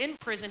apostle, he's in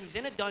prison, he's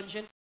in a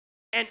dungeon,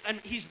 and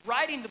he's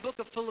writing the book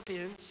of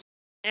Philippians.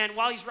 And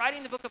while he's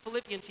writing the book of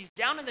Philippians, he's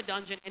down in the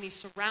dungeon and he's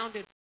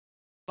surrounded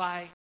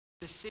by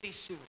the city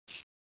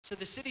sewage. So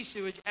the city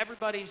sewage,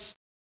 everybody's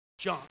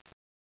junk,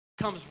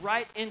 comes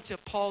right into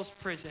Paul's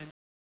prison,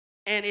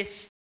 and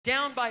it's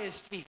down by his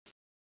feet.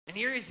 And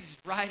here he's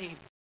writing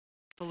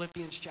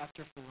Philippians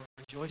chapter 4,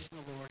 rejoice in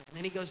the Lord. And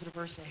then he goes to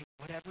verse 8,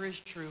 whatever is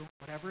true,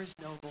 whatever is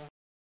noble,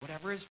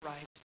 whatever is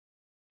right.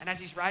 And as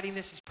he's writing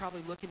this, he's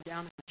probably looking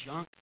down at the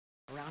junk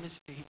around his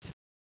feet.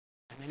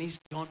 And then he's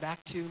going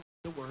back to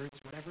the words,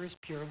 whatever is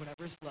pure,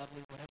 whatever is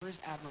lovely, whatever is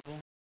admirable.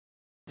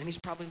 Then he's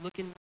probably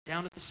looking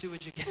down at the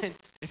sewage again.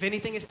 If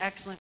anything is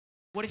excellent,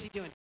 what is he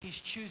doing? He's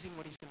choosing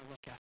what he's going to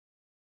look at.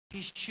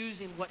 He's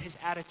choosing what his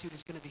attitude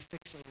is going to be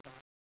fixated on.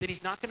 That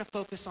he's not going to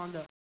focus on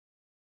the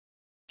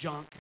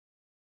junk.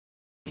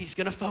 He's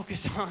going to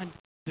focus on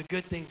the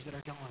good things that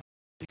are going.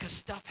 Because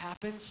stuff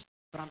happens,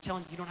 but I'm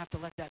telling you, you don't have to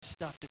let that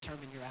stuff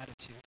determine your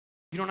attitude.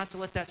 You don't have to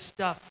let that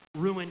stuff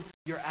ruin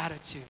your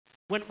attitude.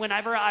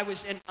 Whenever I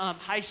was in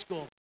high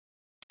school,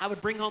 I would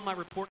bring home my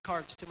report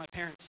cards to my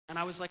parents, and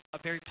I was like a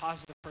very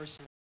positive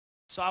person.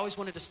 So I always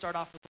wanted to start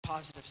off with the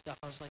positive stuff.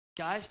 I was like,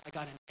 guys, I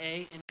got an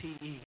A in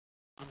PE.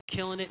 I'm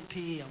killing it in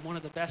PE. I'm one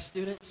of the best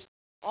students.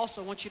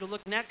 Also, I want you to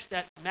look next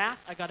at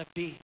math. I got a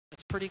B.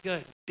 That's pretty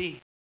good.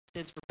 B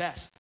stands for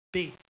best.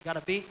 B. Got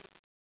a B?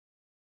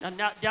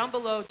 Now, down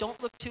below,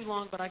 don't look too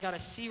long, but I got a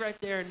C right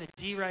there and a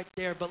D right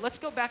there. But let's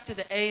go back to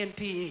the A and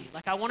PE.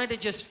 Like, I wanted to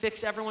just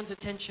fix everyone's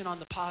attention on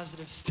the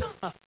positive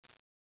stuff.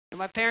 And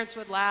my parents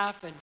would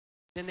laugh, and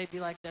then they'd be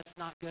like, that's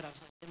not good. I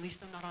was like, at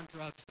least I'm not on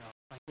drugs, though.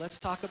 Like, let's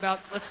talk about,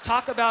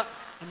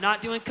 I'm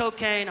not doing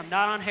cocaine. I'm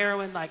not on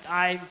heroin. Like,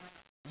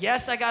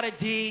 yes, I got a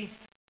D,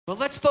 but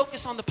let's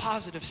focus on the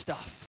positive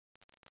stuff.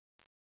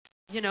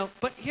 You know,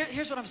 but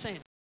here's what I'm saying.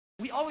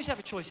 We always have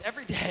a choice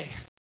every day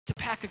to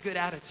pack a good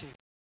attitude,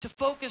 to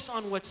focus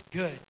on what's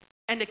good,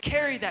 and to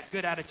carry that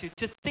good attitude,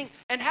 to think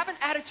and have an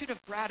attitude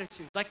of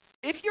gratitude. Like,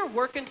 if you're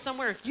working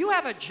somewhere, if you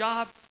have a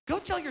job, go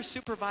tell your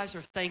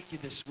supervisor thank you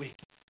this week.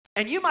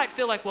 And you might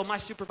feel like, well, my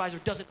supervisor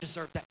doesn't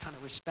deserve that kind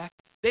of respect.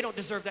 They don't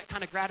deserve that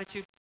kind of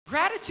gratitude.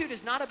 Gratitude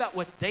is not about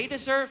what they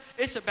deserve.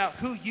 It's about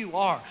who you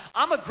are.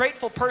 I'm a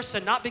grateful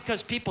person, not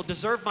because people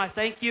deserve my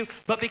thank you,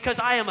 but because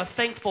I am a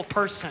thankful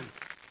person.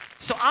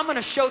 So I'm going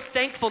to show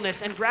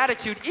thankfulness and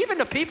gratitude even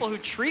to people who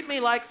treat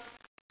me like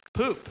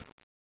poop.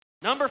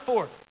 Number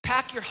 4,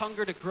 pack your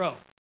hunger to grow.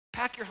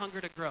 Pack your hunger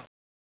to grow.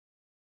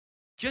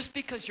 Just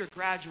because you're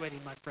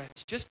graduating, my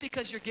friends, just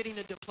because you're getting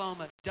a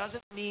diploma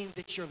doesn't mean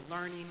that your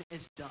learning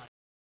is done.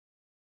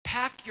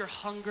 Pack your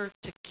hunger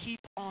to keep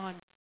on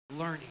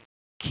learning.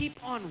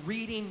 Keep on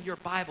reading your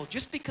Bible.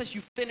 Just because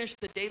you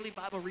finished the daily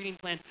Bible reading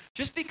plan,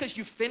 just because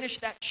you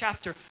finished that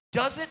chapter,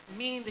 doesn't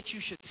mean that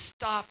you should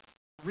stop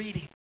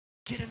reading.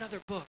 Get another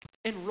book.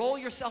 Enroll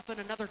yourself in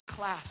another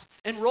class.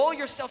 Enroll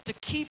yourself to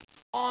keep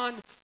on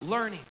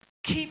learning.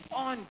 Keep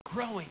on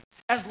growing.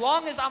 As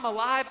long as I'm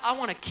alive, I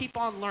want to keep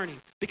on learning.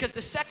 Because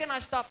the second I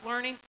stop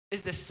learning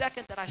is the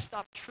second that I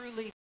stop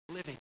truly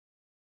living.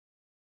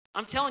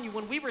 I'm telling you,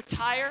 when we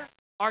retire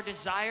our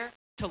desire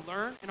to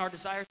learn and our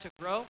desire to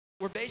grow,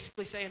 we're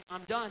basically saying,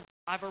 I'm done.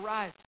 I've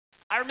arrived.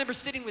 I remember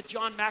sitting with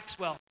John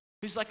Maxwell,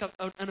 who's like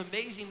an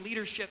amazing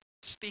leadership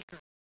speaker.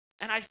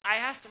 And I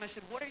asked him, I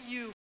said, what are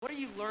you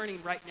learning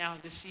right now in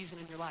this season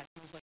in your life?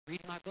 He was like, read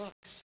my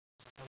books. I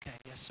was like, okay,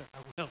 yes, sir, I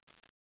will.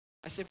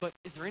 I said, but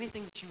is there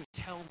anything that you would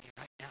tell me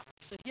right now?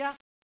 He said, yeah.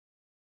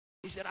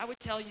 He said, I would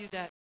tell you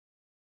that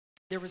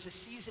there was a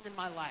season in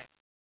my life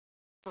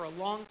for a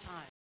long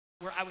time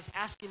where I was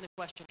asking the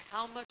question,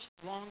 how much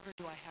longer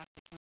do I have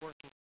to keep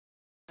working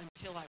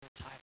until I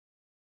retire?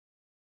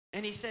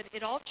 And he said,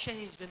 it all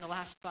changed in the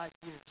last 5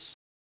 years.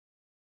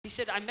 He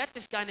said, I met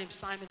this guy named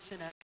Simon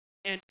Sinek.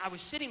 And I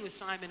was sitting with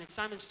Simon, and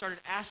Simon started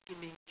asking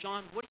me,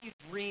 John, what do you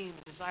dream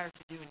and desire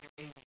to do in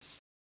your 80s?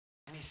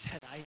 And he said,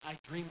 I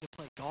dream to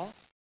play golf,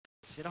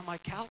 sit on my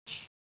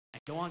couch,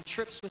 and go on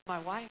trips with my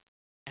wife,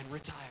 and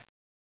retire.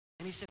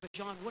 And he said, but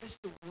John, what does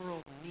the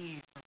world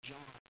need from John?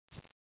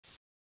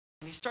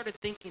 And he started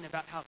thinking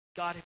about how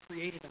God had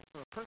created him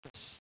for a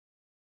purpose.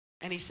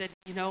 And he said,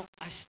 you know,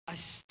 I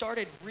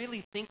started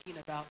really thinking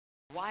about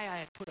why I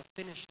had put a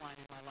finish line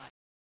in my life.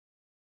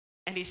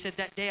 And he said,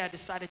 that day I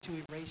decided to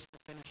erase the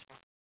finish line.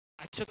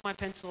 I took my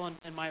pencil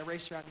and my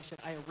eraser out, and he said,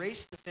 I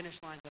erased the finish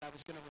line that I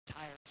was going to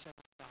retire at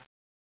 75.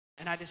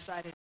 And I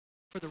decided,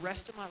 for the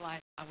rest of my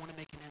life, I want to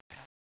make an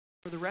impact.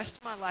 For the rest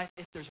of my life,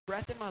 if there's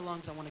breath in my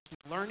lungs, I want to keep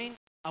learning.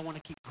 I want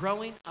to keep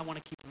growing. I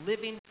want to keep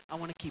living. I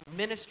want to keep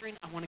ministering.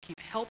 I want to keep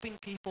helping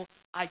people.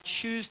 I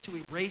choose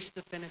to erase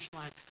the finish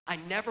line. I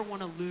never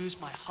want to lose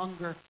my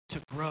hunger to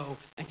grow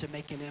and to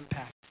make an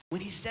impact. When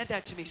he said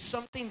that to me,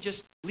 something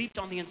just leaped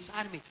on the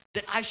inside of me,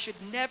 that I should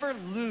never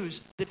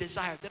lose the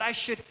desire, that I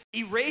should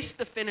erase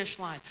the finish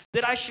line,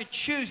 that I should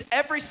choose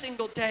every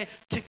single day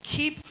to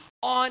keep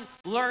on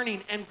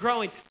learning and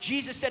growing.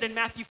 Jesus said in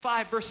Matthew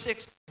 5, verse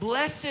 6,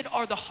 blessed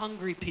are the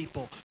hungry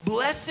people.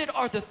 Blessed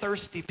are the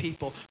thirsty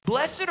people.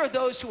 Blessed are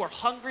those who are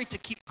hungry to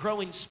keep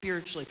growing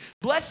spiritually.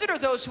 Blessed are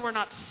those who are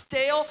not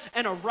stale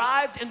and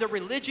arrived in the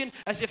religion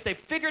as if they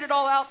figured it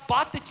all out,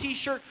 bought the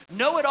t-shirt,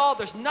 know it all,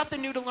 there's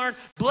nothing new to learn.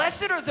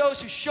 Blessed are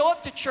those who show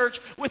up to church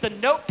with a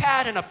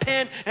notepad and a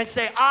pen and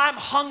say, I'm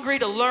hungry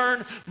to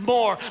learn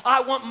more.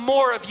 I want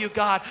more of you,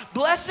 God.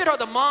 Blessed are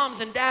the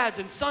moms and dads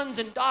and sons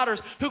and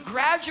daughters who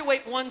graduate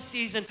one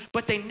season,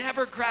 but they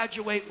never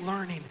graduate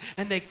learning,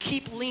 and they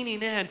keep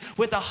leaning in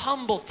with a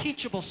humble,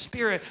 teachable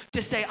spirit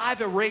to say,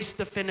 I've erased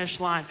the finish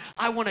line.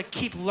 I want to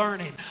keep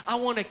learning. I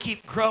want to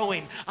keep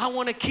growing. I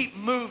want to keep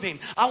moving.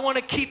 I want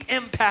to keep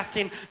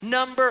impacting.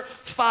 Number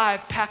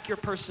 5, pack your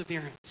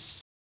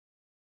perseverance,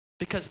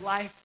 because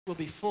life will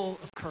be full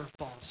of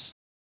curveballs.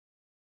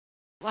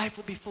 Life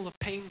will be full of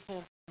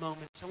painful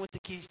moments. I want the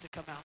keys to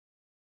come out.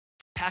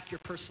 Pack your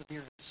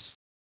perseverance.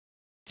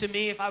 To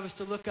me, if I was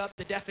to look up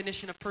the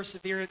definition of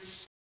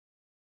perseverance,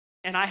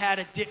 and I had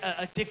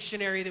a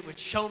dictionary that would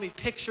show me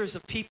pictures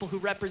of people who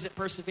represent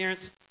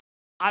perseverance,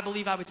 I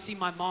believe I would see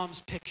my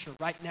mom's picture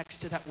right next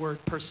to that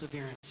word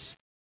perseverance.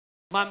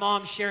 My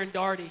mom, Sharon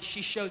Daugherty,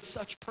 she showed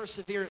such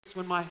perseverance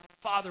when my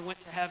father went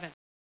to heaven,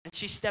 and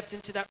she stepped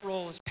into that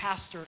role as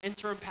pastor,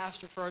 interim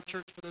pastor for our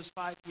church for those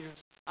 5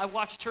 years. I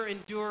watched her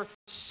endure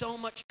so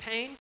much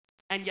pain,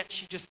 and yet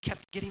she just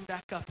kept getting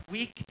back up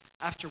week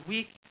after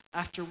week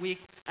after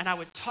week. And I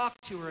would talk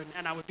to her,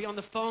 and I would be on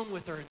the phone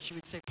with her, and she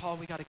would say, Paul,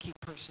 we got to keep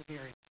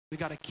persevering. We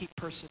got to keep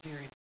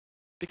persevering.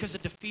 Because a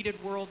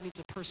defeated world needs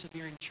a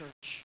persevering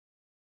church.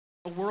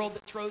 A world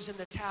that throws in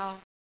the towel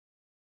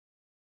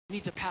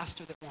needs a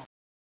pastor that won't.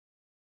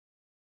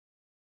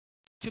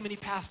 Too many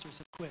pastors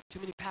have quit. Too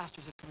many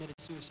pastors have committed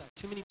suicide.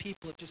 Too many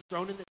people have just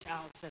thrown in the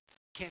towel and said,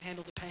 can't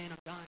handle the pain, I'm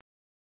done.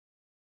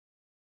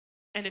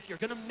 And if you're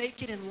going to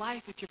make it in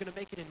life, if you're going to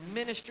make it in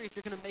ministry, if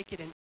you're going to make it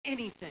in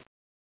anything,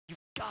 you've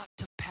got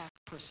to pack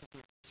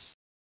perseverance.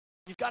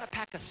 You've got to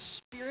pack a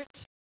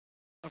spirit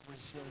of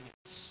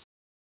resilience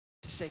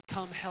to say,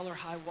 come hell or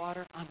high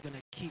water, I'm going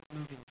to keep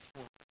moving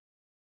forward.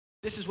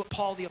 This is what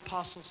Paul the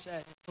Apostle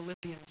said in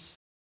Philippians.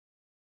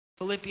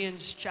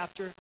 Philippians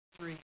chapter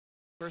 3,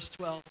 verse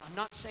 12. I'm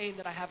not saying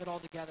that I have it all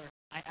together.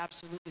 I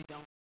absolutely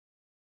don't.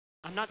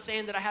 I'm not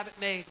saying that I have it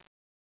made,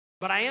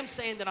 but I am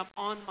saying that I'm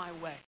on my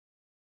way.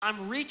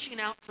 I'm reaching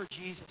out for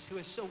Jesus, who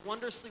has so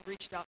wondrously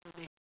reached out for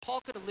me.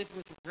 Paul could have lived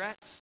with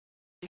regrets.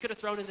 He could have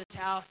thrown in the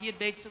towel. He had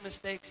made some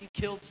mistakes. He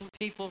killed some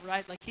people,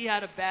 right? Like he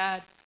had a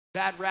bad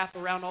rap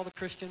around all the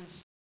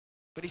Christians.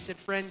 But he said,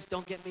 friends,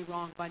 don't get me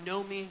wrong. By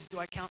no means do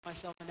I count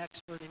myself an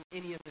expert in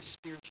any of this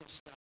spiritual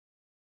stuff.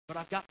 But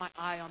I've got my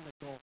eye on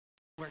the goal,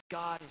 where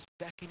God is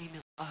beckoning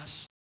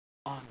us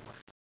onward,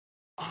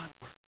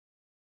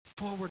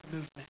 forward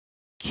movement.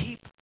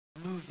 Keep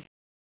moving.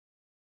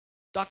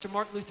 Dr.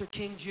 Martin Luther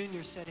King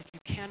Jr. said, if you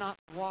cannot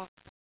walk,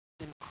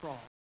 then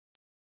crawl.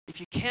 If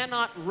you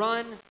cannot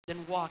run,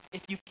 then walk.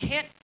 If you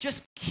can't,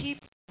 just keep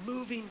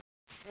moving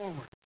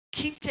forward.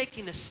 Keep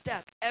taking a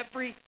step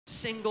every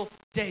single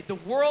day. The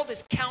world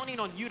is counting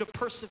on you to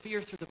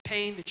persevere through the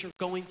pain that you're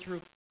going through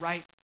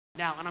right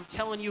now. And I'm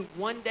telling you,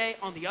 one day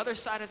on the other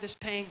side of this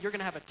pain, you're going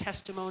to have a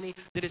testimony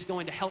that is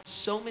going to help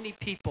so many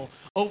people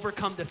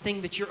overcome the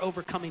thing that you're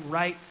overcoming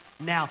right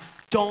now.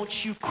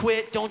 Don't you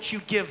quit. Don't you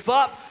give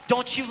up.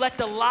 Don't you let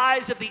the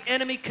lies of the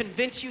enemy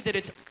convince you that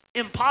it's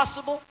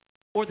impossible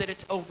or that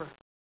it's over.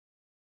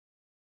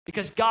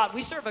 Because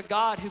we serve a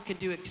God who can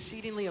do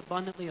exceedingly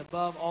abundantly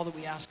above all that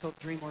we ask, hope,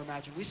 dream, or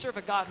imagine. We serve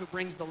a God who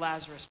brings the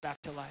Lazarus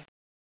back to life.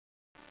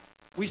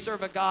 We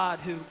serve a God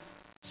who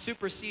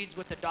supersedes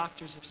what the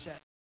doctors have said.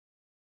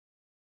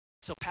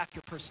 So pack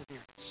your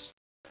perseverance.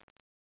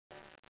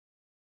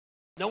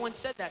 No one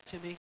said that to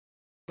me,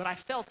 but I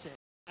felt it.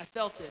 I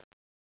felt it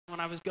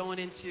when I was going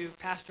into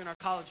pastoring our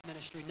college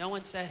ministry. No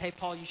one said, hey,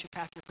 Paul, you should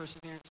pack your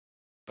perseverance.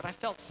 But I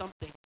felt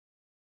something.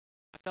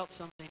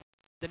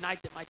 The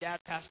night that my dad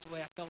passed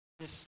away, I felt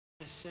this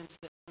sense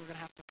that we're going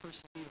to have to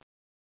persevere.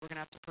 We're going to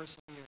have to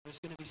persevere. There's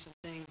going to be some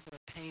things that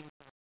are painful.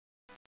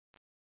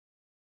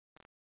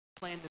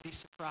 Plan to be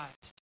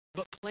surprised.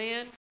 But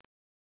plan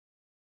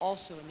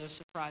also in those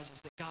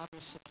surprises that God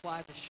will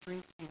supply the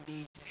strength you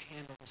need to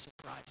handle the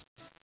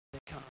surprises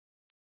that come.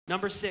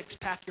 Number 6,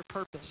 pack your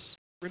purpose.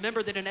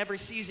 Remember that in every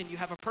season you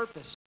have a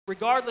purpose.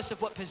 Regardless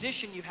of what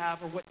position you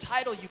have or what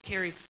title you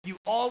carry, you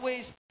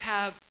always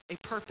have a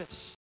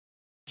purpose.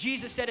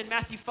 Jesus said in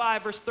Matthew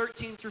 5, verse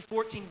 13 through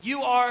 14,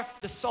 you are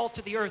the salt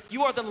of the earth.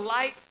 You are the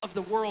light of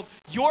the world.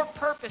 Your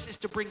purpose is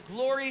to bring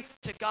glory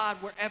to God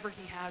wherever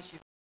he has you.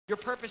 Your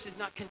purpose is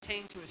not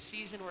contained to a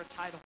season or a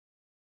title.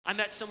 I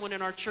met someone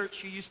in our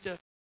church who used to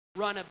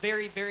run a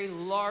very, very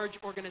large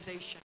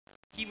organization.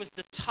 He was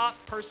the top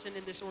person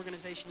in this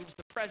organization. He was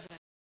the president.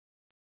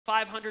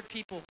 500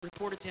 people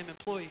reported to him,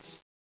 employees.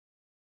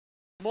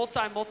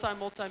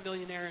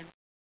 Multi-millionaire. And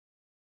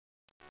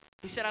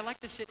he said, I like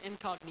to sit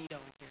incognito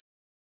in here.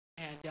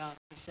 And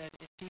he said,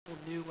 if people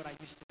knew what I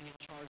used to be in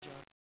charge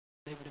of,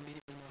 they would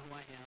immediately know who I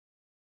am.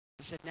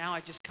 He said, now I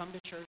just come to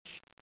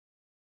church,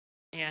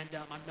 and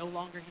I'm no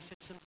longer, he said,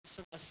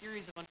 a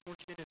series of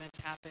unfortunate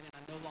events happened, and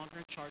I'm no longer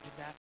in charge of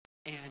that.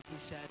 And he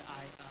said,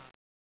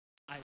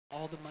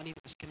 all the money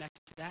that was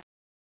connected to that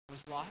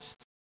was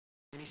lost.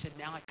 And he said,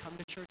 now I come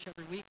to church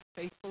every week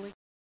faithfully.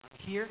 I'm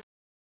here,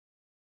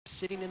 I'm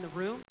sitting in the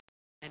room.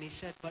 And he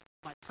said, but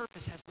my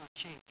purpose has not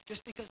changed.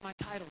 Just because my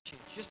title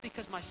changed, just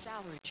because my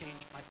salary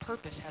changed, my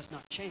purpose has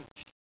not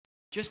changed.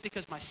 Just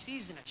because my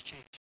season has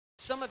changed.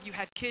 Some of you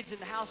had kids in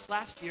the house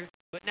last year,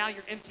 but now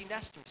you're empty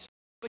nesters.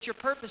 But your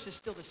purpose is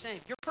still the same.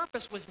 Your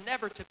purpose was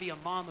never to be a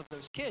mom of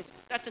those kids.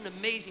 That's an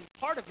amazing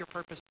part of your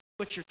purpose,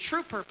 but your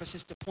true purpose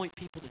is to point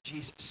people to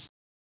Jesus.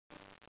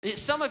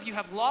 Some of you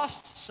have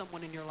lost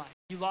someone in your life.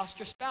 You lost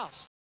your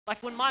spouse.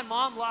 Like when my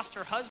mom lost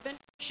her husband,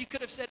 she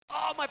could have said,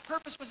 oh, my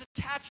purpose was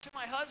attached to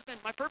my husband.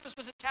 My purpose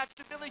was attached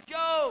to Billy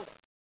Joe.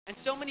 And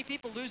so many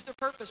people lose their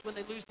purpose when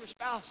they lose their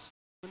spouse.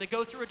 When they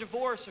go through a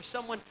divorce or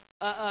someone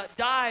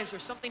dies or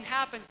something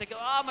happens, they go,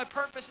 oh, my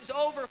purpose is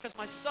over because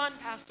my son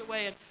passed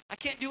away and I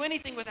can't do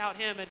anything without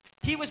him. And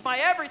he was my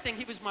everything.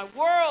 He was my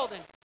world.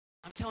 And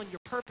I'm telling you, your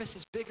purpose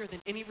is bigger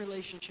than any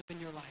relationship in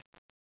your life.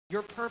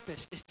 Your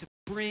purpose is to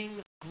bring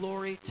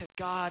glory to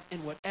God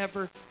in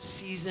whatever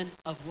season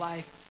of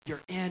life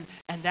you're in.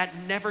 And that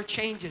never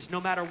changes,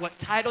 no matter what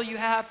title you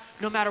have,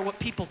 no matter what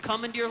people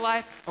come into your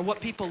life or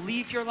what people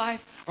leave your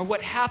life or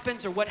what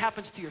happens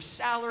to your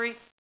salary.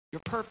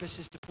 Your purpose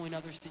is to point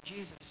others to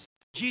Jesus.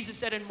 Jesus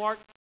said in Mark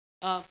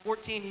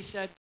 14,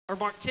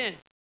 Mark 10,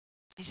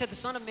 he said, the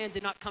Son of Man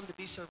did not come to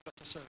be served, but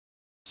to serve.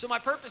 So my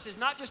purpose is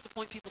not just to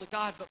point people to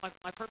God, but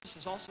my purpose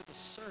is also to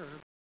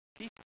serve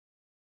people.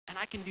 And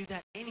I can do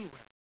that anywhere.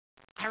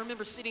 I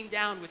remember sitting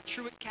down with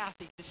Truett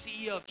Cathy, the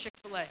CEO of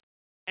Chick-fil-A,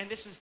 and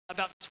this was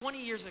about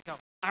 20 years ago.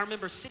 I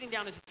remember sitting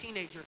down as a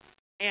teenager,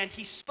 and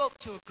he spoke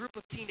to a group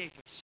of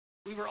teenagers.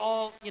 We were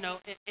all,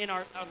 in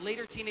our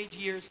later teenage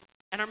years,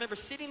 and I remember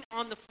sitting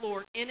on the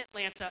floor in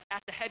Atlanta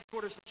at the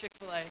headquarters of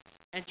Chick-fil-A,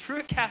 and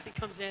Truett Cathy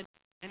comes in,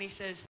 and he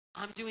says,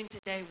 I'm doing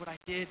today what I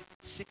did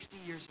 60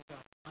 years ago.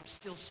 I'm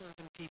still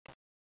serving people.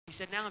 He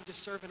said, now I'm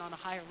just serving on a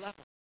higher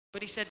level.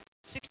 But he said,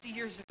 60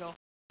 years ago,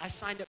 I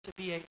signed up to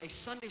be a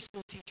Sunday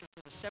school teacher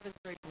for the 7th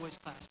grade boys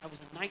class. I was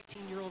a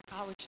 19-year-old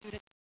college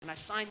student, and I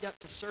signed up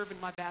to serve in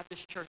my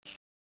Baptist church.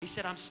 He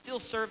said, I'm still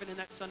serving in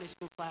that Sunday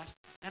school class,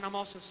 and I'm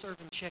also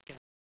serving chicken.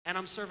 And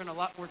I'm serving a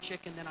lot more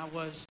chicken than I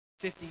was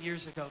 50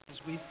 years ago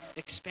because we've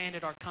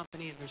expanded our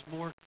company, and there's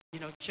more,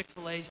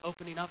 Chick-fil-A's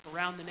opening up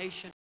around the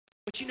nation.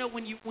 But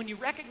when you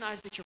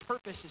recognize that your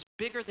purpose is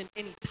bigger than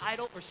any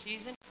title or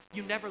season,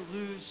 you never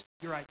lose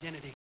your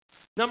identity.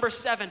 Number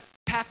 7,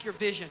 pack your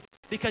vision.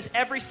 Because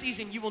every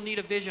season you will need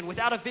a vision.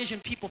 Without a vision,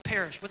 people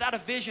perish. Without a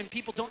vision,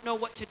 people don't know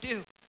what to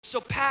do. So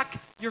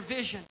pack your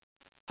vision.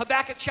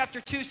 Habakkuk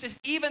chapter 2 says,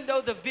 even though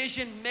the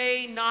vision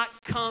may not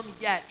come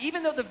yet,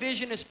 even though the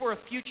vision is for a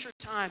future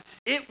time,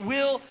 it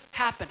will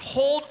happen.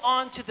 Hold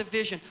on to the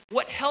vision.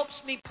 What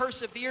helps me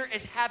persevere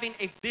is having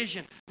a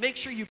vision. Make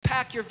sure you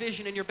pack your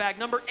vision in your bag.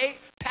 Number 8,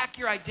 pack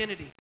your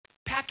identity.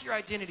 Pack your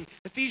identity.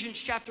 Ephesians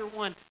chapter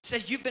 1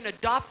 says you've been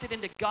adopted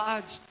into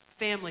God's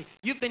family.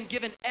 You've been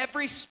given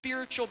every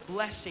spiritual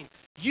blessing.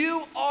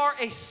 You are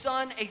a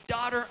son, a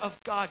daughter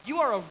of God.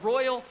 You are a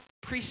royal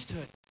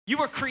priesthood. You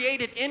were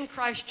created in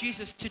Christ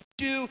Jesus to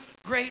do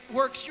great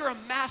works. You're a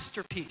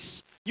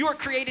masterpiece. You are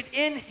created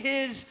in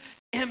his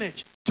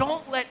image.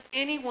 Don't let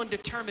anyone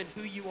determine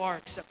who you are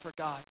except for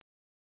God.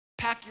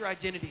 Pack your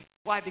identity.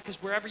 Why? Because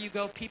wherever you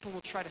go, people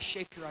will try to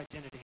shape your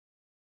identity.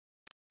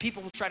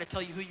 People will try to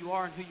tell you who you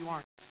are and who you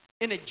aren't.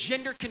 In a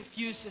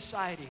gender-confused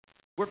society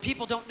where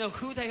people don't know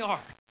who they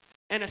are,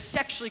 and a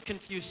sexually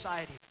confused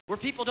society where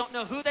people don't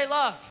know who they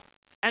love,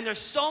 and there's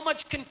so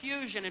much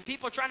confusion, and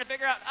people are trying to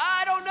figure out,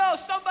 I don't know,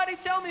 somebody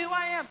tell me who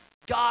I am.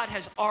 God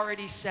has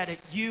already said it.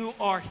 You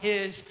are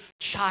his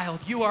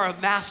child. You are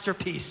a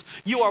masterpiece.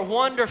 You are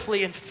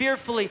wonderfully and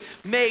fearfully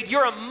made.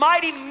 You're a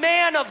mighty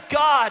man of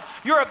God.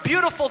 You're a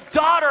beautiful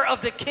daughter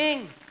of the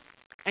King.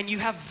 And you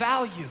have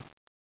value.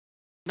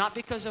 Not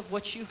because of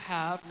what you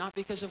have, not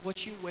because of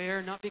what you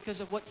wear, not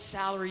because of what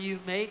salary you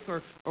make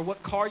or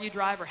what car you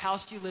drive or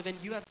house you live in.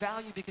 You have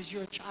value because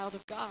you're a child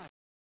of God.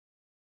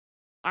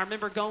 I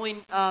remember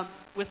going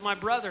with my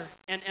brother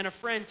and a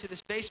friend to this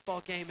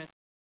baseball game.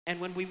 And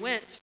when we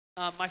went,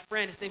 my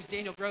friend, his name's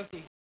Daniel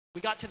Grothy,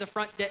 we got to the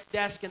front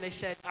desk and they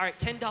said, all right,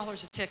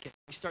 $10 a ticket.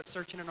 We start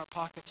searching in our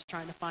pockets,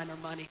 trying to find our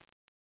money.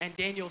 And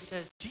Daniel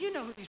says, do you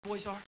know who these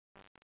boys are?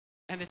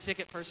 And the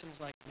ticket person was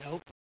like,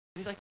 nope.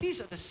 He's like, these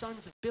are the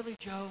sons of Billy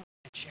Joe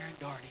and Sharon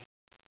Doherty.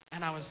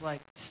 And I was like,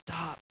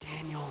 stop,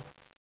 Daniel.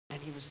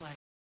 And he was like,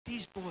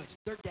 these boys,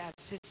 their dad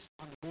sits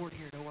on the board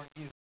here at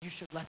ORU. You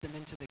should let them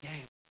into the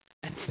game.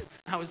 And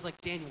I was like,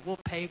 Daniel, we'll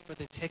pay for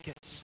the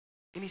tickets.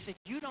 And he said,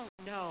 you don't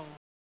know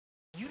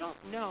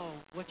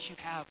what you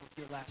have with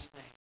your last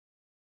name.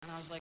 And I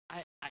was like, I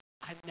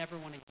never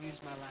want to use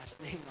my last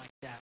name like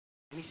that.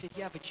 And he said,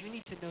 yeah, but you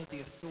need to know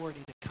the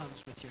authority that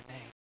comes with your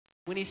name.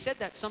 When he said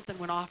that, something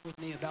went off with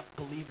me about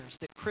believers,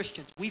 that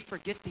Christians, we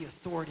forget the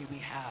authority we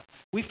have.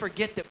 We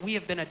forget that we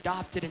have been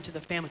adopted into the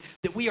family,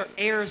 that we are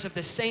heirs of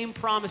the same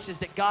promises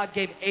that God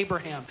gave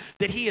Abraham,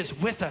 that he is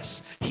with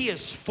us, he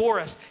is for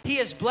us. He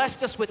has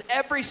blessed us with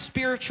every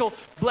spiritual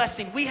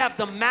blessing. We have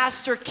the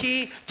master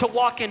key to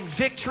walk in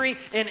victory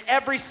in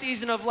every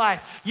season of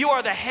life. You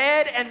are the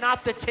head and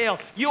not the tail.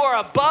 You are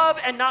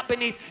above and not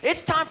beneath.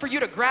 It's time for you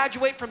to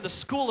graduate from the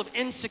school of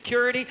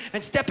insecurity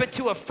and step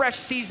into a fresh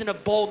season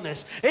of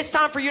boldness. It's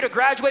time for you to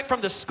graduate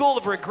from the school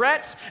of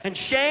regrets and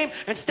shame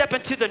and step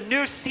into the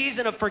new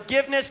season of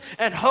forgiveness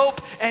and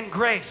hope and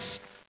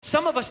grace.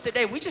 Some of us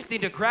today, we just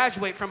need to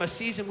graduate from a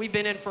season we've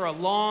been in for a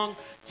long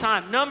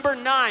time. Number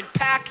 9,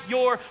 pack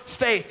your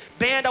faith.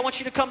 Band, I want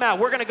you to come out.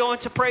 We're going to go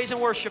into praise and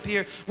worship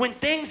here. When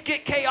things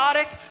get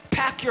chaotic,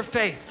 pack your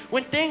faith.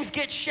 When things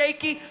get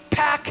shaky,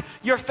 pack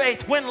your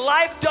faith. When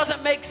life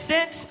doesn't make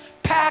sense,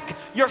 pack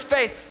your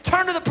faith.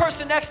 Turn to the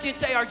person next to you and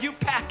say, are you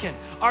packing?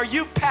 Are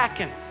you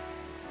packing?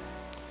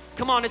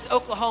 Come on, it's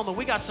Oklahoma.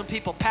 We got some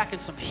people packing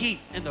some heat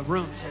in the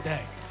room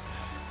today.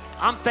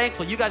 I'm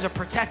thankful. You guys are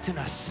protecting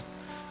us.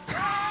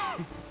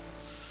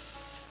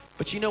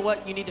 But you know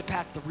what? You need to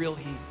pack the real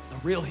heat. The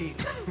real heat.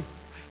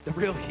 The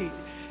real heat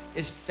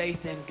is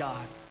faith in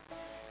God.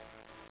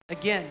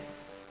 Again,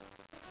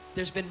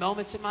 there's been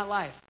moments in my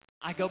life.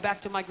 I go back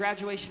to my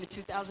graduation in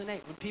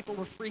 2008 when people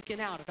were freaking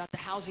out about the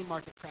housing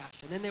market crash.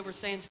 And then they were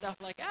saying stuff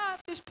like,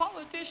 if this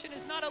politician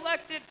is not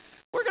elected,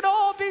 we're going to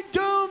all be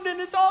doomed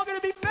and it's all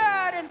going to be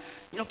bad. And,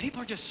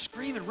 people are just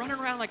screaming, running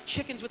around like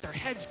chickens with their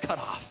heads cut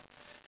off.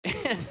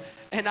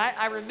 And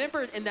I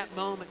remember in that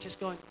moment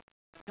just going,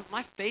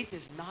 my faith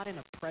is not in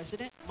a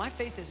president. My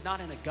faith is not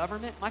in a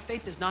government. My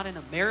faith is not in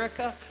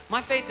America.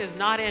 My faith is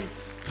not in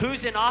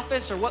who's in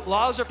office or what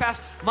laws are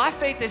passed. My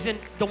faith is in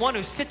the one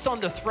who sits on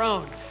the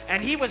throne,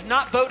 and he was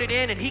not voted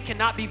in and he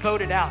cannot be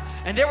voted out.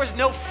 And there was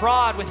no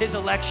fraud with his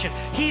election.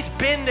 He's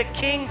been the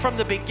king from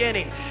the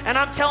beginning. And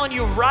I'm telling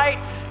you right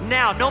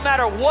now, no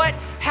matter what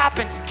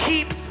happens,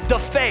 keep the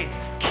faith.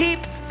 Keep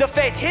the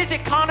faith. His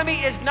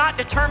economy is not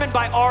determined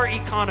by our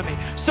economy.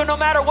 So no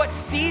matter what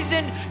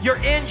season you're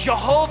in,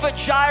 Jehovah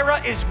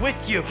Jireh is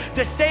with you.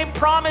 The same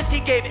promise he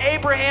gave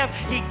Abraham,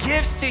 he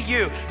gives to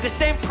you. The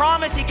same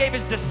promise he gave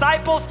his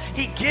disciples,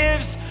 he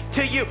gives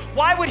to you.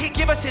 Why would he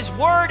give us his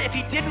word if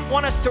he didn't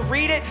want us to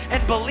read it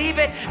and believe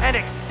it and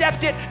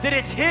accept it, that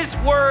it's his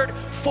word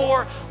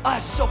for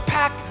us? So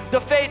pack the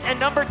faith. And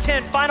number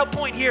 10, final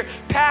point here,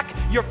 pack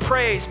your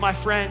praise, my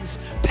friends.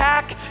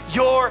 Pack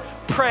your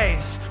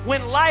praise.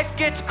 When life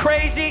gets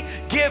crazy,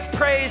 give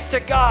praise to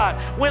God.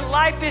 When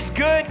life is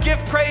good, give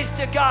praise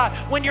to God.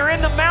 When you're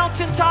in the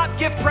mountaintop,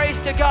 give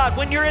praise to God.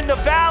 When you're in the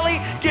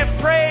valley, give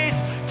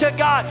praise to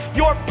God.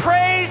 Your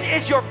praise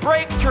is your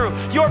breakthrough.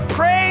 Your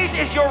praise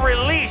is your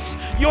release.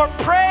 Your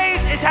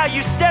praise is how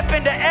you step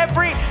into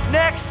every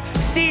next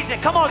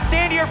season. Come on,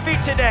 stand to your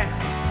feet today.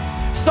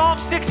 Psalm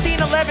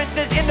 16:11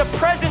 says, in the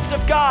presence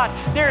of God,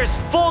 there is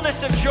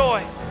fullness of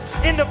joy.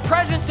 In the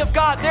presence of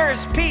God, there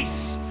is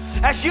peace.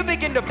 As you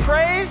begin to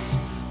praise,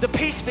 the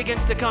peace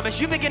begins to come.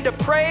 As you begin to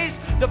praise,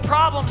 the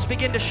problems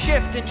begin to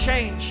shift and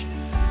change.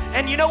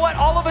 And you know what?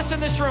 All of us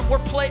in this room, we're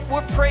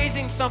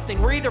praising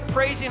something. We're either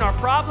praising our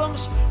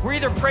problems, we're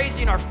either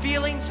praising our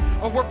feelings,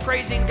 or we're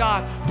praising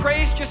God.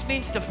 Praise just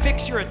means to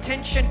fix your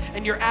attention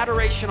and your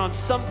adoration on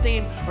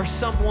something or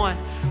someone.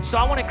 So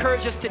I want to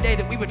encourage us today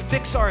that we would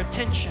fix our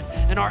attention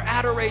and our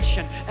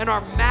adoration and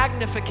our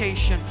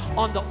magnification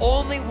on the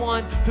only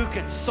one who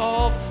can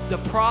solve the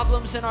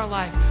problems in our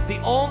life, the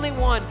only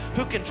one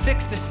who can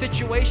fix the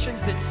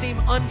situations that seem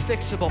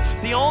unfixable,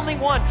 the only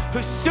one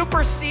who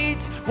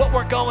supersedes what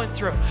we're going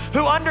through,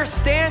 who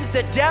understands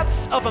the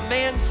depths of a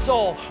man's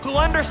soul, who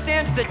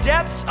understands the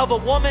depths of a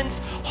woman's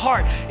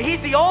heart. He's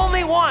the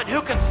only one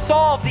who can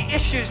solve the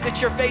issues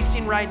that you're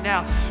facing right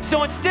now.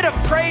 So instead of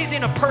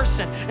praising a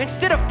person,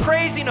 instead of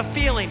praising a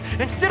feeling,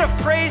 instead of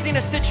praising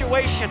a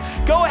situation,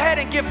 go ahead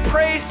and give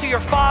praise to your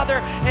Father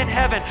in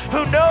heaven,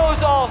 who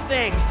knows all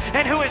things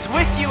and who is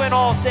with you in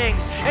all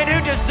things and who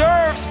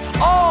deserves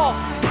all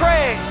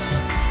praise.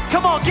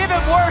 Come on, give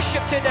him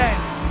worship today.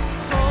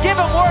 Give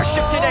him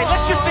worship today.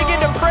 Let's just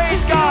begin to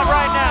praise God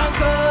right now.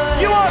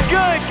 You are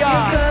good,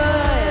 God.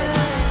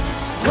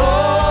 Oh,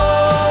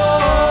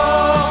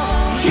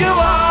 you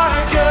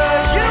are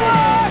good. You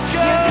are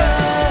good.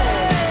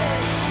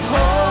 Oh,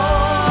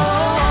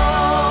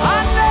 I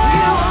know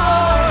you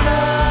are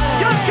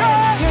good. You're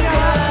good.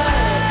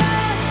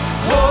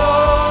 Oh,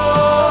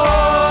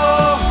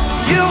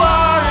 you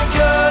are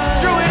good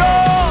through it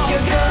all.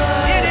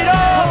 In it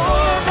all.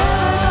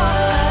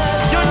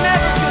 You're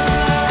never good.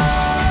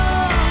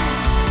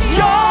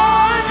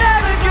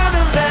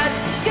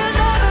 You're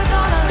never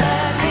gonna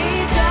let me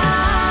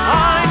down.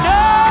 I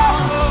know.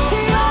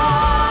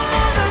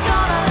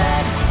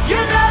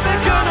 You're never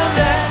gonna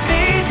let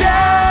me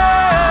down.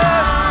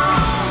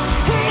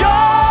 You're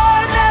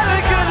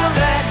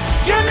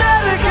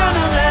never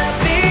gonna let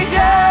me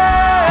down.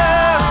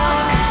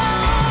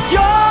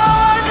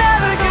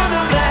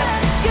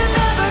 You're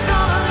never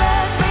gonna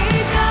let me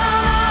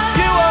down.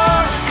 You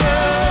are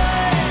good.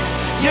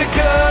 You're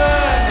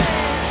good.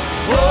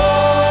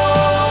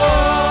 Oh,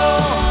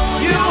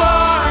 you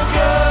are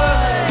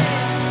good.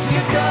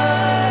 You're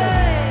good.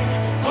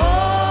 Oh.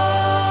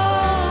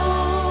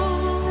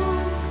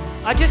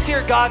 I just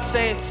hear God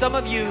saying, some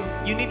of you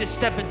need to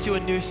step into a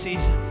new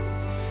season.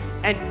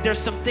 And there's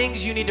some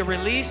things you need to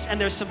release,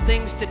 and there's some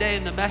things today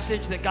in the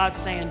message that God's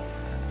saying,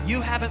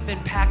 you haven't been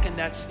packing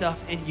that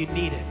stuff and you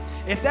need it.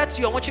 If that's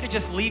you, I want you to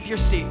just leave your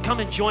seat. Come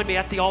and join me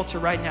at the altar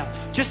right now.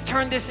 Just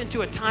turn this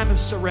into a time of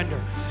surrender.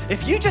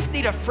 If you just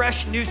need a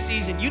fresh new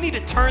season, you need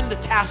to turn the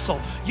tassel.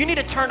 You need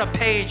to turn a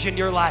page in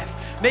your life.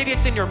 Maybe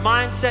it's in your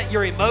mindset,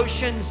 your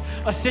emotions,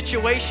 a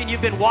situation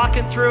you've been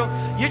walking through.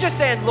 You're just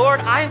saying, Lord,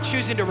 I am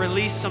choosing to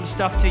release some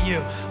stuff to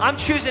you. I'm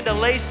choosing to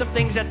lay some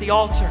things at the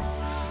altar.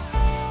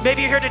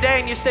 Maybe you're here today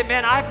and you say,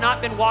 man, I've not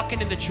been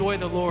walking in the joy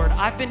of the Lord.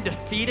 I've been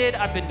defeated.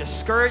 I've been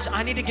discouraged.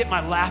 I need to get my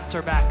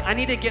laughter back. I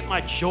need to get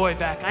my joy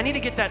back. I need to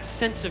get that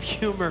sense of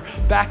humor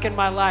back in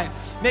my life.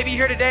 Maybe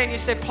you're here today and you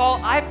say, Paul,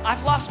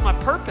 I've lost my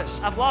purpose.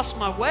 I've lost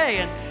my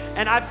way.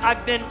 And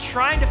I've been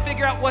trying to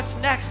figure out what's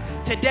next.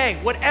 Today,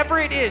 whatever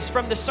it is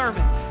from the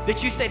sermon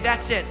that you say,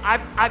 that's it.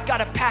 I've got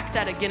to pack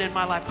that again in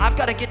my life. I've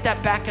got to get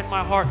that back in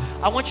my heart.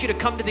 I want you to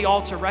come to the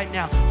altar right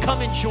now.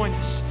 Come and join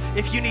us.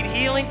 If you need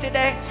healing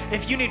today,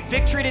 if you need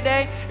victory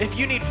today, if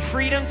you need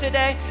freedom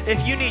today,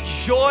 if you need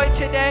joy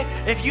today,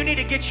 if you need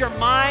to get your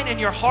mind and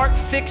your heart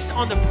fixed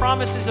on the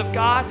promises of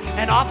God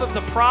and off of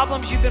the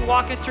problems you've been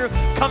walking through,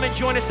 come and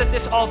join us at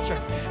this altar.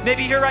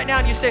 Maybe you're here right now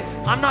and you say,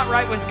 I'm not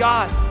right with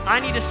God. I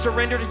need to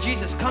surrender to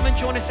Jesus. Come and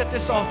join us at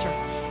this altar.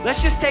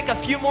 Let's just take a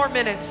few more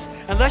minutes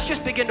and let's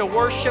just begin to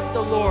worship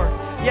the Lord.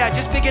 Yeah,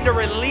 just begin to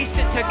release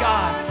it to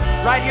God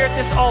right here at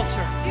this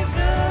altar.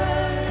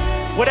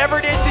 Whatever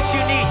it is that you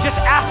need, just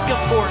ask Him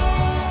for it.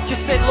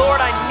 Just say, Lord,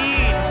 I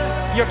need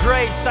your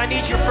grace. I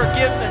need your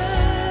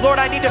forgiveness. Lord,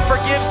 I need to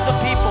forgive some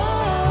people.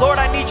 Lord,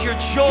 I need your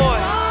joy.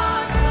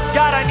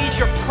 God, I need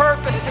your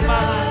purpose in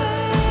my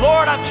life.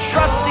 Lord, I'm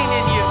trusting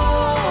in you.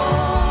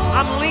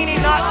 I'm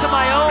leaning not to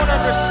my own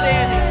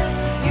understanding.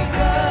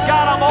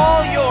 God, I'm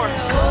all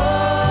yours.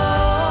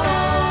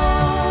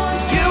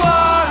 You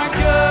are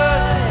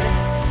good.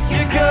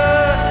 You're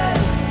good.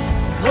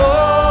 Oh,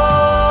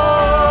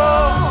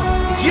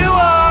 you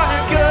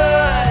are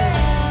good.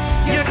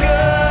 You're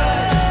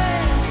good.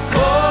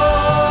 Oh,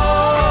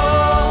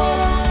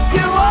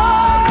 you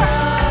are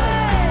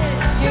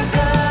good. You're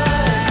good.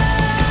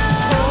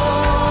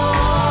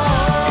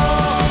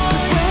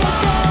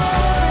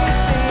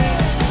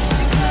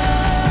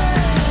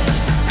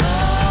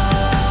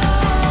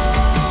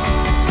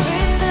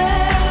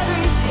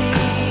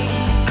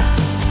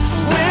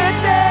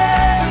 With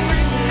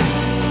everything,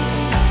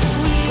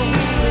 we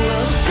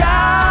will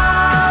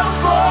shout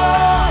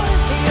for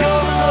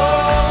your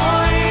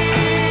glory.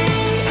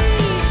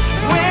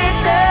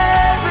 With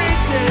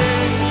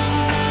everything,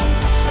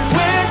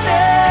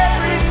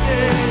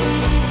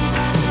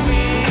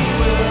 we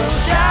will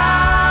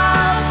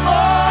shout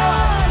for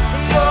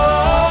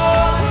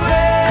your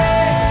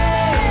praise.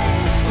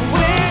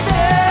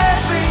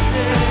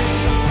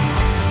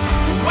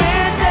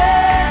 With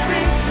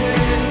everything,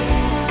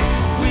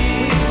 we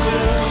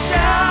will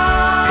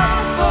shout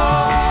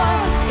for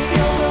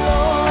your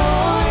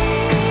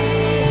glory.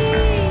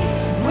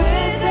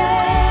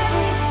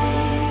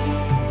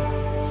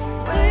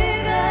 With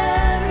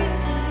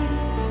everything,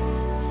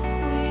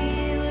 we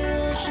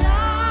will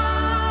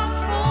shout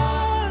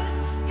for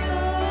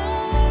your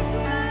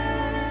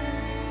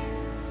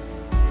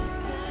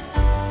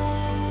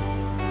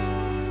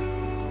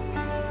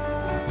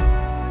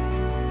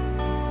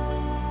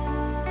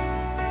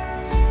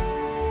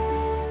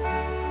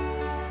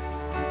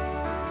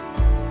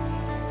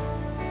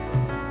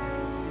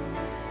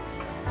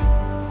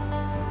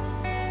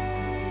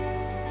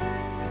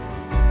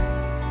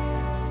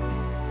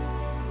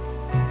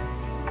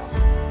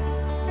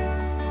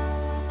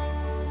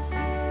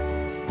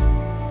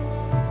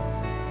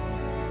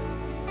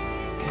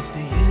Cause the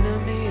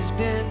enemy has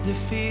been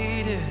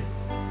defeated.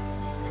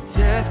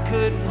 Death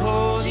couldn't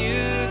hold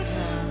you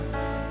down.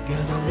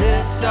 Gonna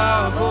lift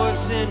our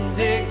voice in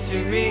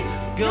victory.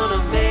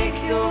 Gonna make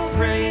your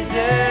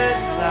praises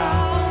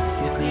loud.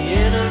 Cause the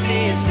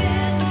enemy has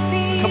been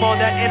defeated. Come on,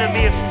 that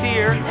enemy of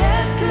fear,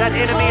 that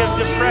enemy of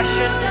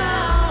depression,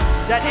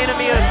 that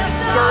enemy of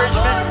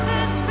discouragement.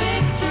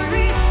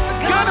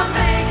 Gonna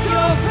make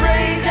your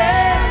praises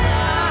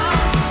loud.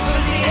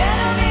 Cause the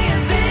enemy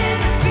has been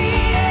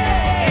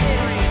defeated.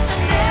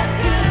 Death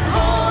couldn't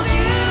hold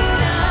you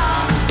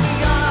down.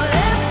 We're gonna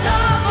lift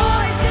our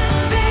voice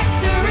in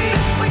victory.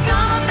 We're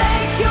gonna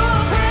make your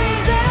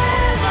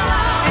praises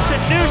loud. It's a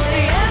new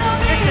season.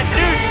 It's a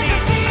new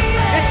season.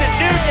 It's a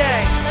new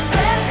day.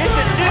 It's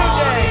a new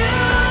day.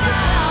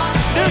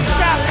 New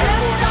chapter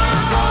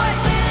for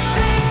Jesus.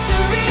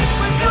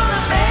 We're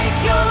gonna make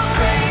your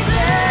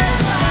praises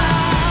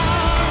loud.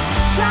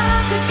 Shout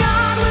out to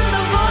God with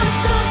the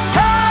voice of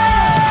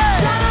triumph.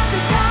 Shout out to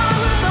God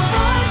with the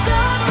voice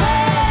of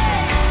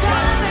praise.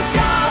 Shout out to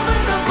God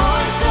with the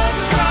voice of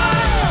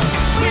triumph.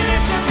 We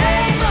lift your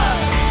name up.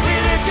 We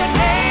lift your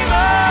name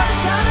up.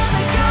 Shout out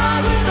to God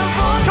with the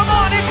voice. Come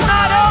on, it's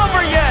not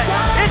over yet.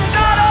 It's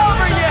not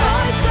over yet.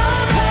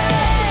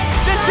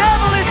 The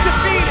devil is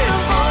defeated.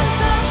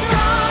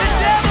 The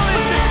devil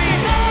is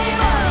defeated.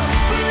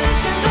 We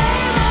lift your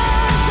name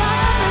up. Shout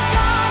out to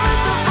God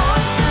with the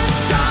voice of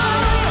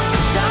triumph.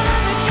 Shout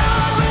out to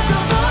God with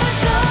the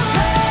voice of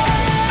praise.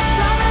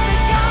 Shout out to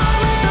God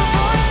with the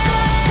voice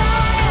of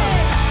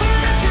triumph. We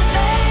lift your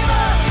name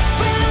up.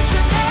 We lift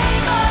your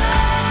name up.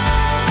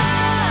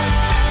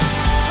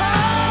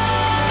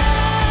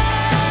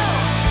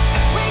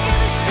 We're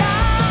gonna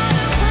shout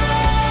and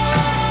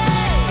praise.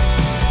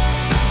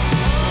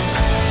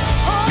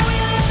 Oh, we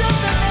lift up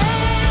the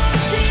name of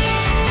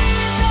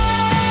Jesus.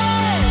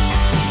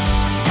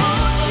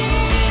 Oh,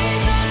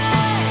 Jesus.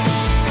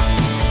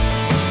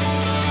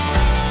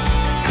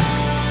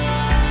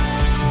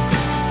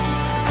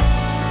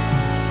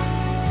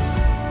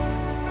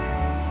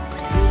 The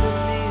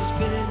enemy's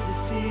been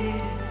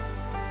defeated.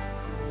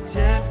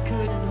 Death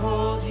couldn't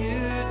hold you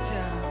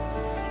down.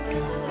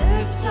 Gonna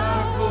lift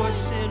our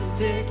voice in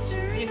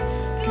victory.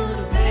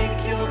 Gonna make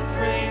your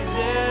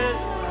praises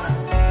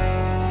loud.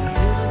 The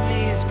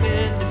enemy's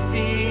been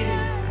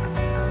defeated.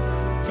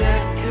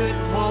 Death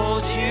couldn't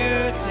hold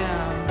you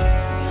down.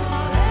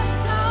 Gonna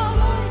lift our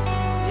voice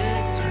in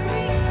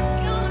victory.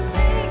 Gonna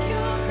make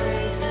your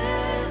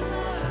praises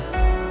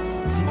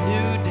loud. It's a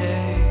new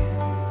day.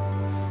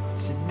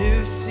 It's a new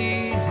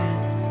season.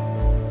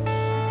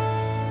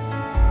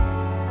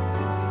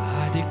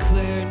 I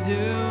declare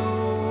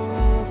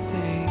new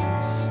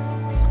things.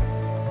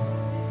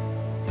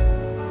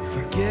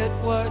 forget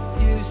what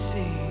you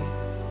see,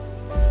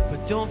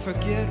 but don't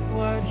forget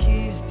what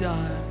he's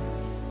done.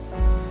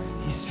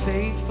 He's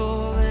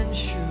faithful and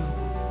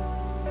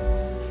true.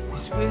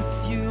 He's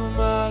with you,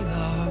 my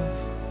love.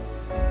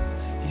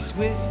 He's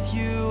with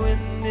you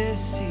in this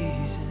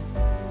season.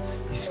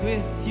 He's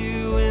with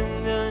you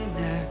in the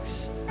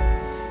next.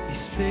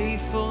 He's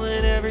faithful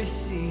in every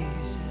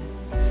season.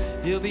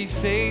 He'll be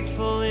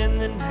faithful in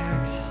the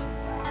next.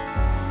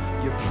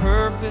 Your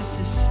purpose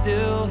is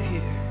still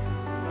here.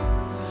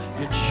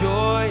 Your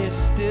joy is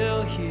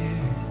still here.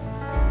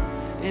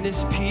 And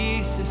his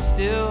peace is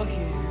still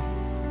here.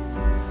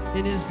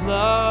 And his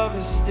love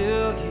is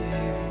still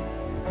here.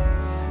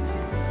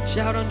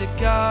 Shout unto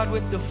God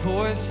with the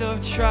voice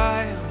of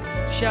triumph.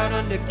 Shout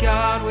unto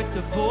God with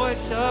the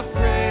voice of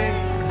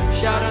praise.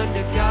 Shout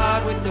unto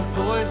God with the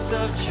voice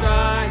of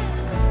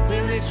triumph. We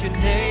lift your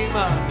name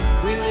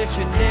up. We lift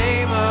your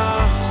name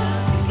up.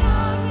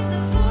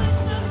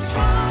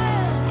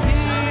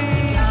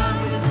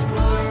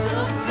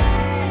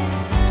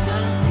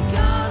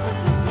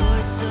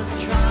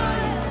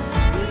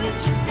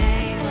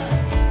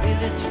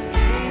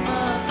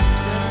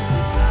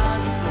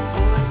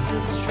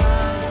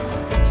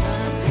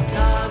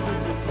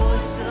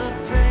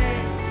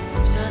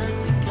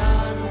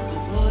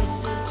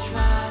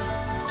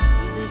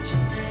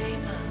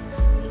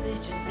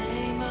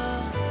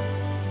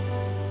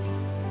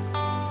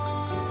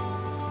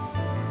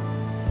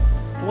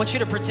 I want you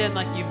to pretend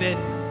like you've been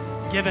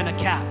given a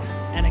cap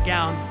and a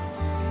gown.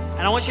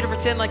 And I want you to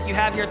pretend like you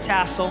have your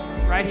tassel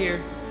right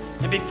here.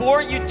 And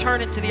before you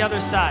turn it to the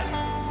other side,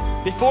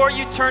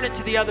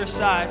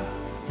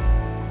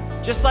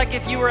 just like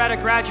if you were at a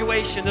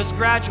graduation, those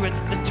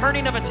graduates, the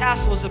turning of a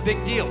tassel is a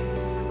big deal,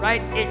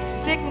 right? It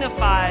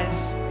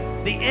signifies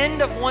the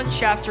end of one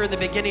chapter and the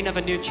beginning of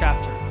a new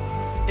chapter.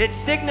 It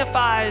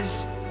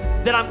signifies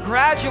that I'm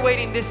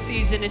graduating this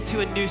season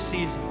into a new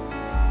season.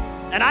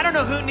 And I don't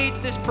know who needs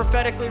this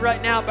prophetically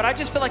right now, but I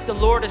just feel like the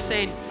Lord is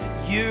saying,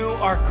 you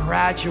are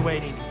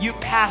graduating. You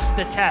passed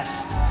the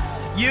test.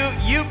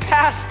 You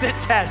passed the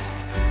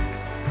test.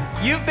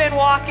 You've been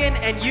walking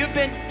and you've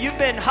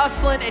been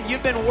hustling and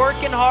you've been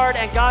working hard,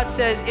 and God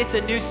says it's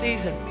a new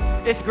season.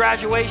 It's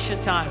graduation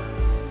time.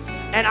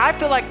 And I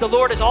feel like the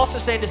Lord is also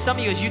saying to some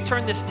of you, as you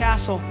turn this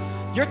tassel,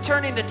 you're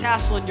turning the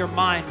tassel in your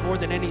mind more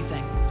than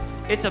anything.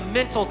 It's a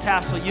mental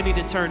tassel you need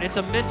to turn. It's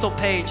a mental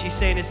page. He's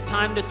saying it's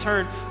time to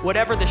turn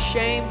whatever the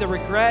shame, the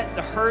regret,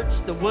 the hurts,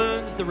 the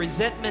wounds, the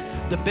resentment,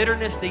 the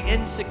bitterness, the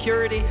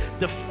insecurity,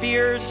 the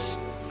fears,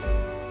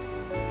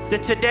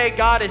 that today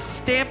God is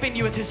stamping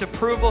you with his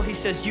approval. He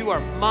says, you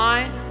are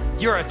mine.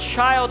 You're a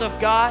child of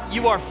God.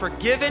 You are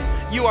forgiven.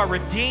 You are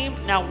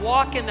redeemed. Now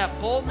walk in that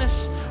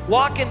boldness.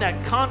 Walk in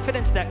that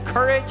confidence, that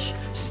courage.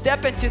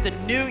 Step into the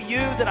new you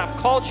that I've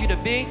called you to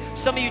be.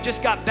 Some of you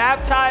just got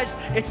baptized.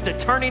 It's the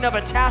turning of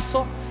a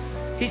tassel.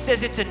 He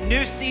says it's a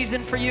new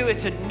season for you.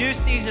 It's a new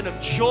season of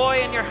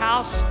joy in your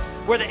house.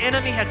 Where the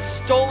enemy had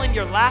stolen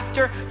your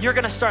laughter, you're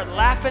gonna start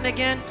laughing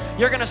again.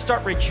 You're gonna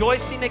start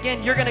rejoicing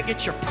again. You're gonna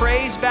get your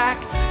praise back.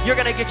 You're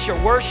gonna get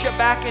your worship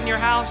back in your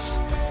house.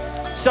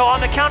 So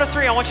on the count of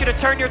 3, I want you to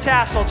turn your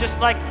tassel just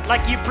like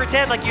you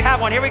pretend like you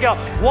have one. Here we go.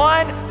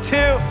 1,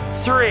 2,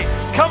 3.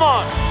 Come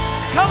on.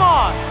 Come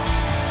on.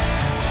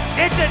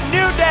 It's a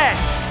new day.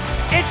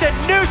 It's a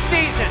new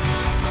season.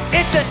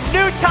 It's a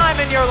new time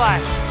in your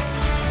life.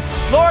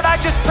 Lord, I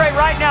just pray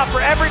right now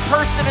for every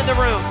person in the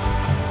room.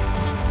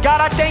 God,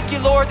 I thank you,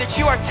 Lord, that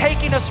you are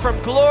taking us from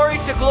glory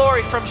to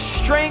glory, from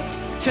strength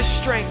to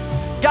strength.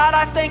 God,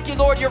 I thank you,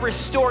 Lord, you're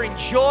restoring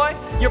joy.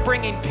 You're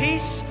bringing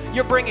peace.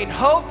 You're bringing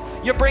hope.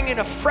 You're bringing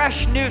a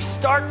fresh new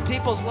start in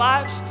people's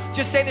lives.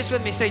 Just say this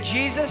with me. Say,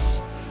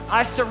 Jesus,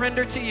 I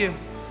surrender to you.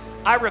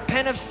 I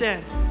repent of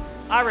sin.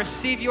 I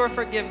receive your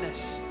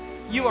forgiveness.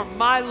 You are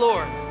my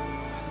Lord,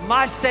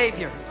 my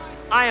Savior.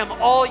 I am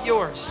all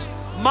yours.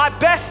 My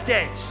best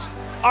days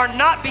are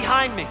not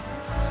behind me.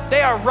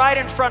 They are right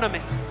in front of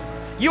me.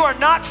 You are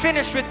not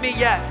finished with me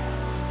yet.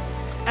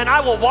 And I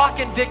will walk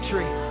in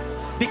victory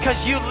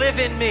because you live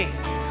in me.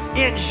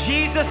 In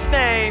Jesus'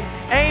 name,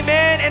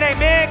 amen and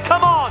amen.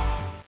 Come on.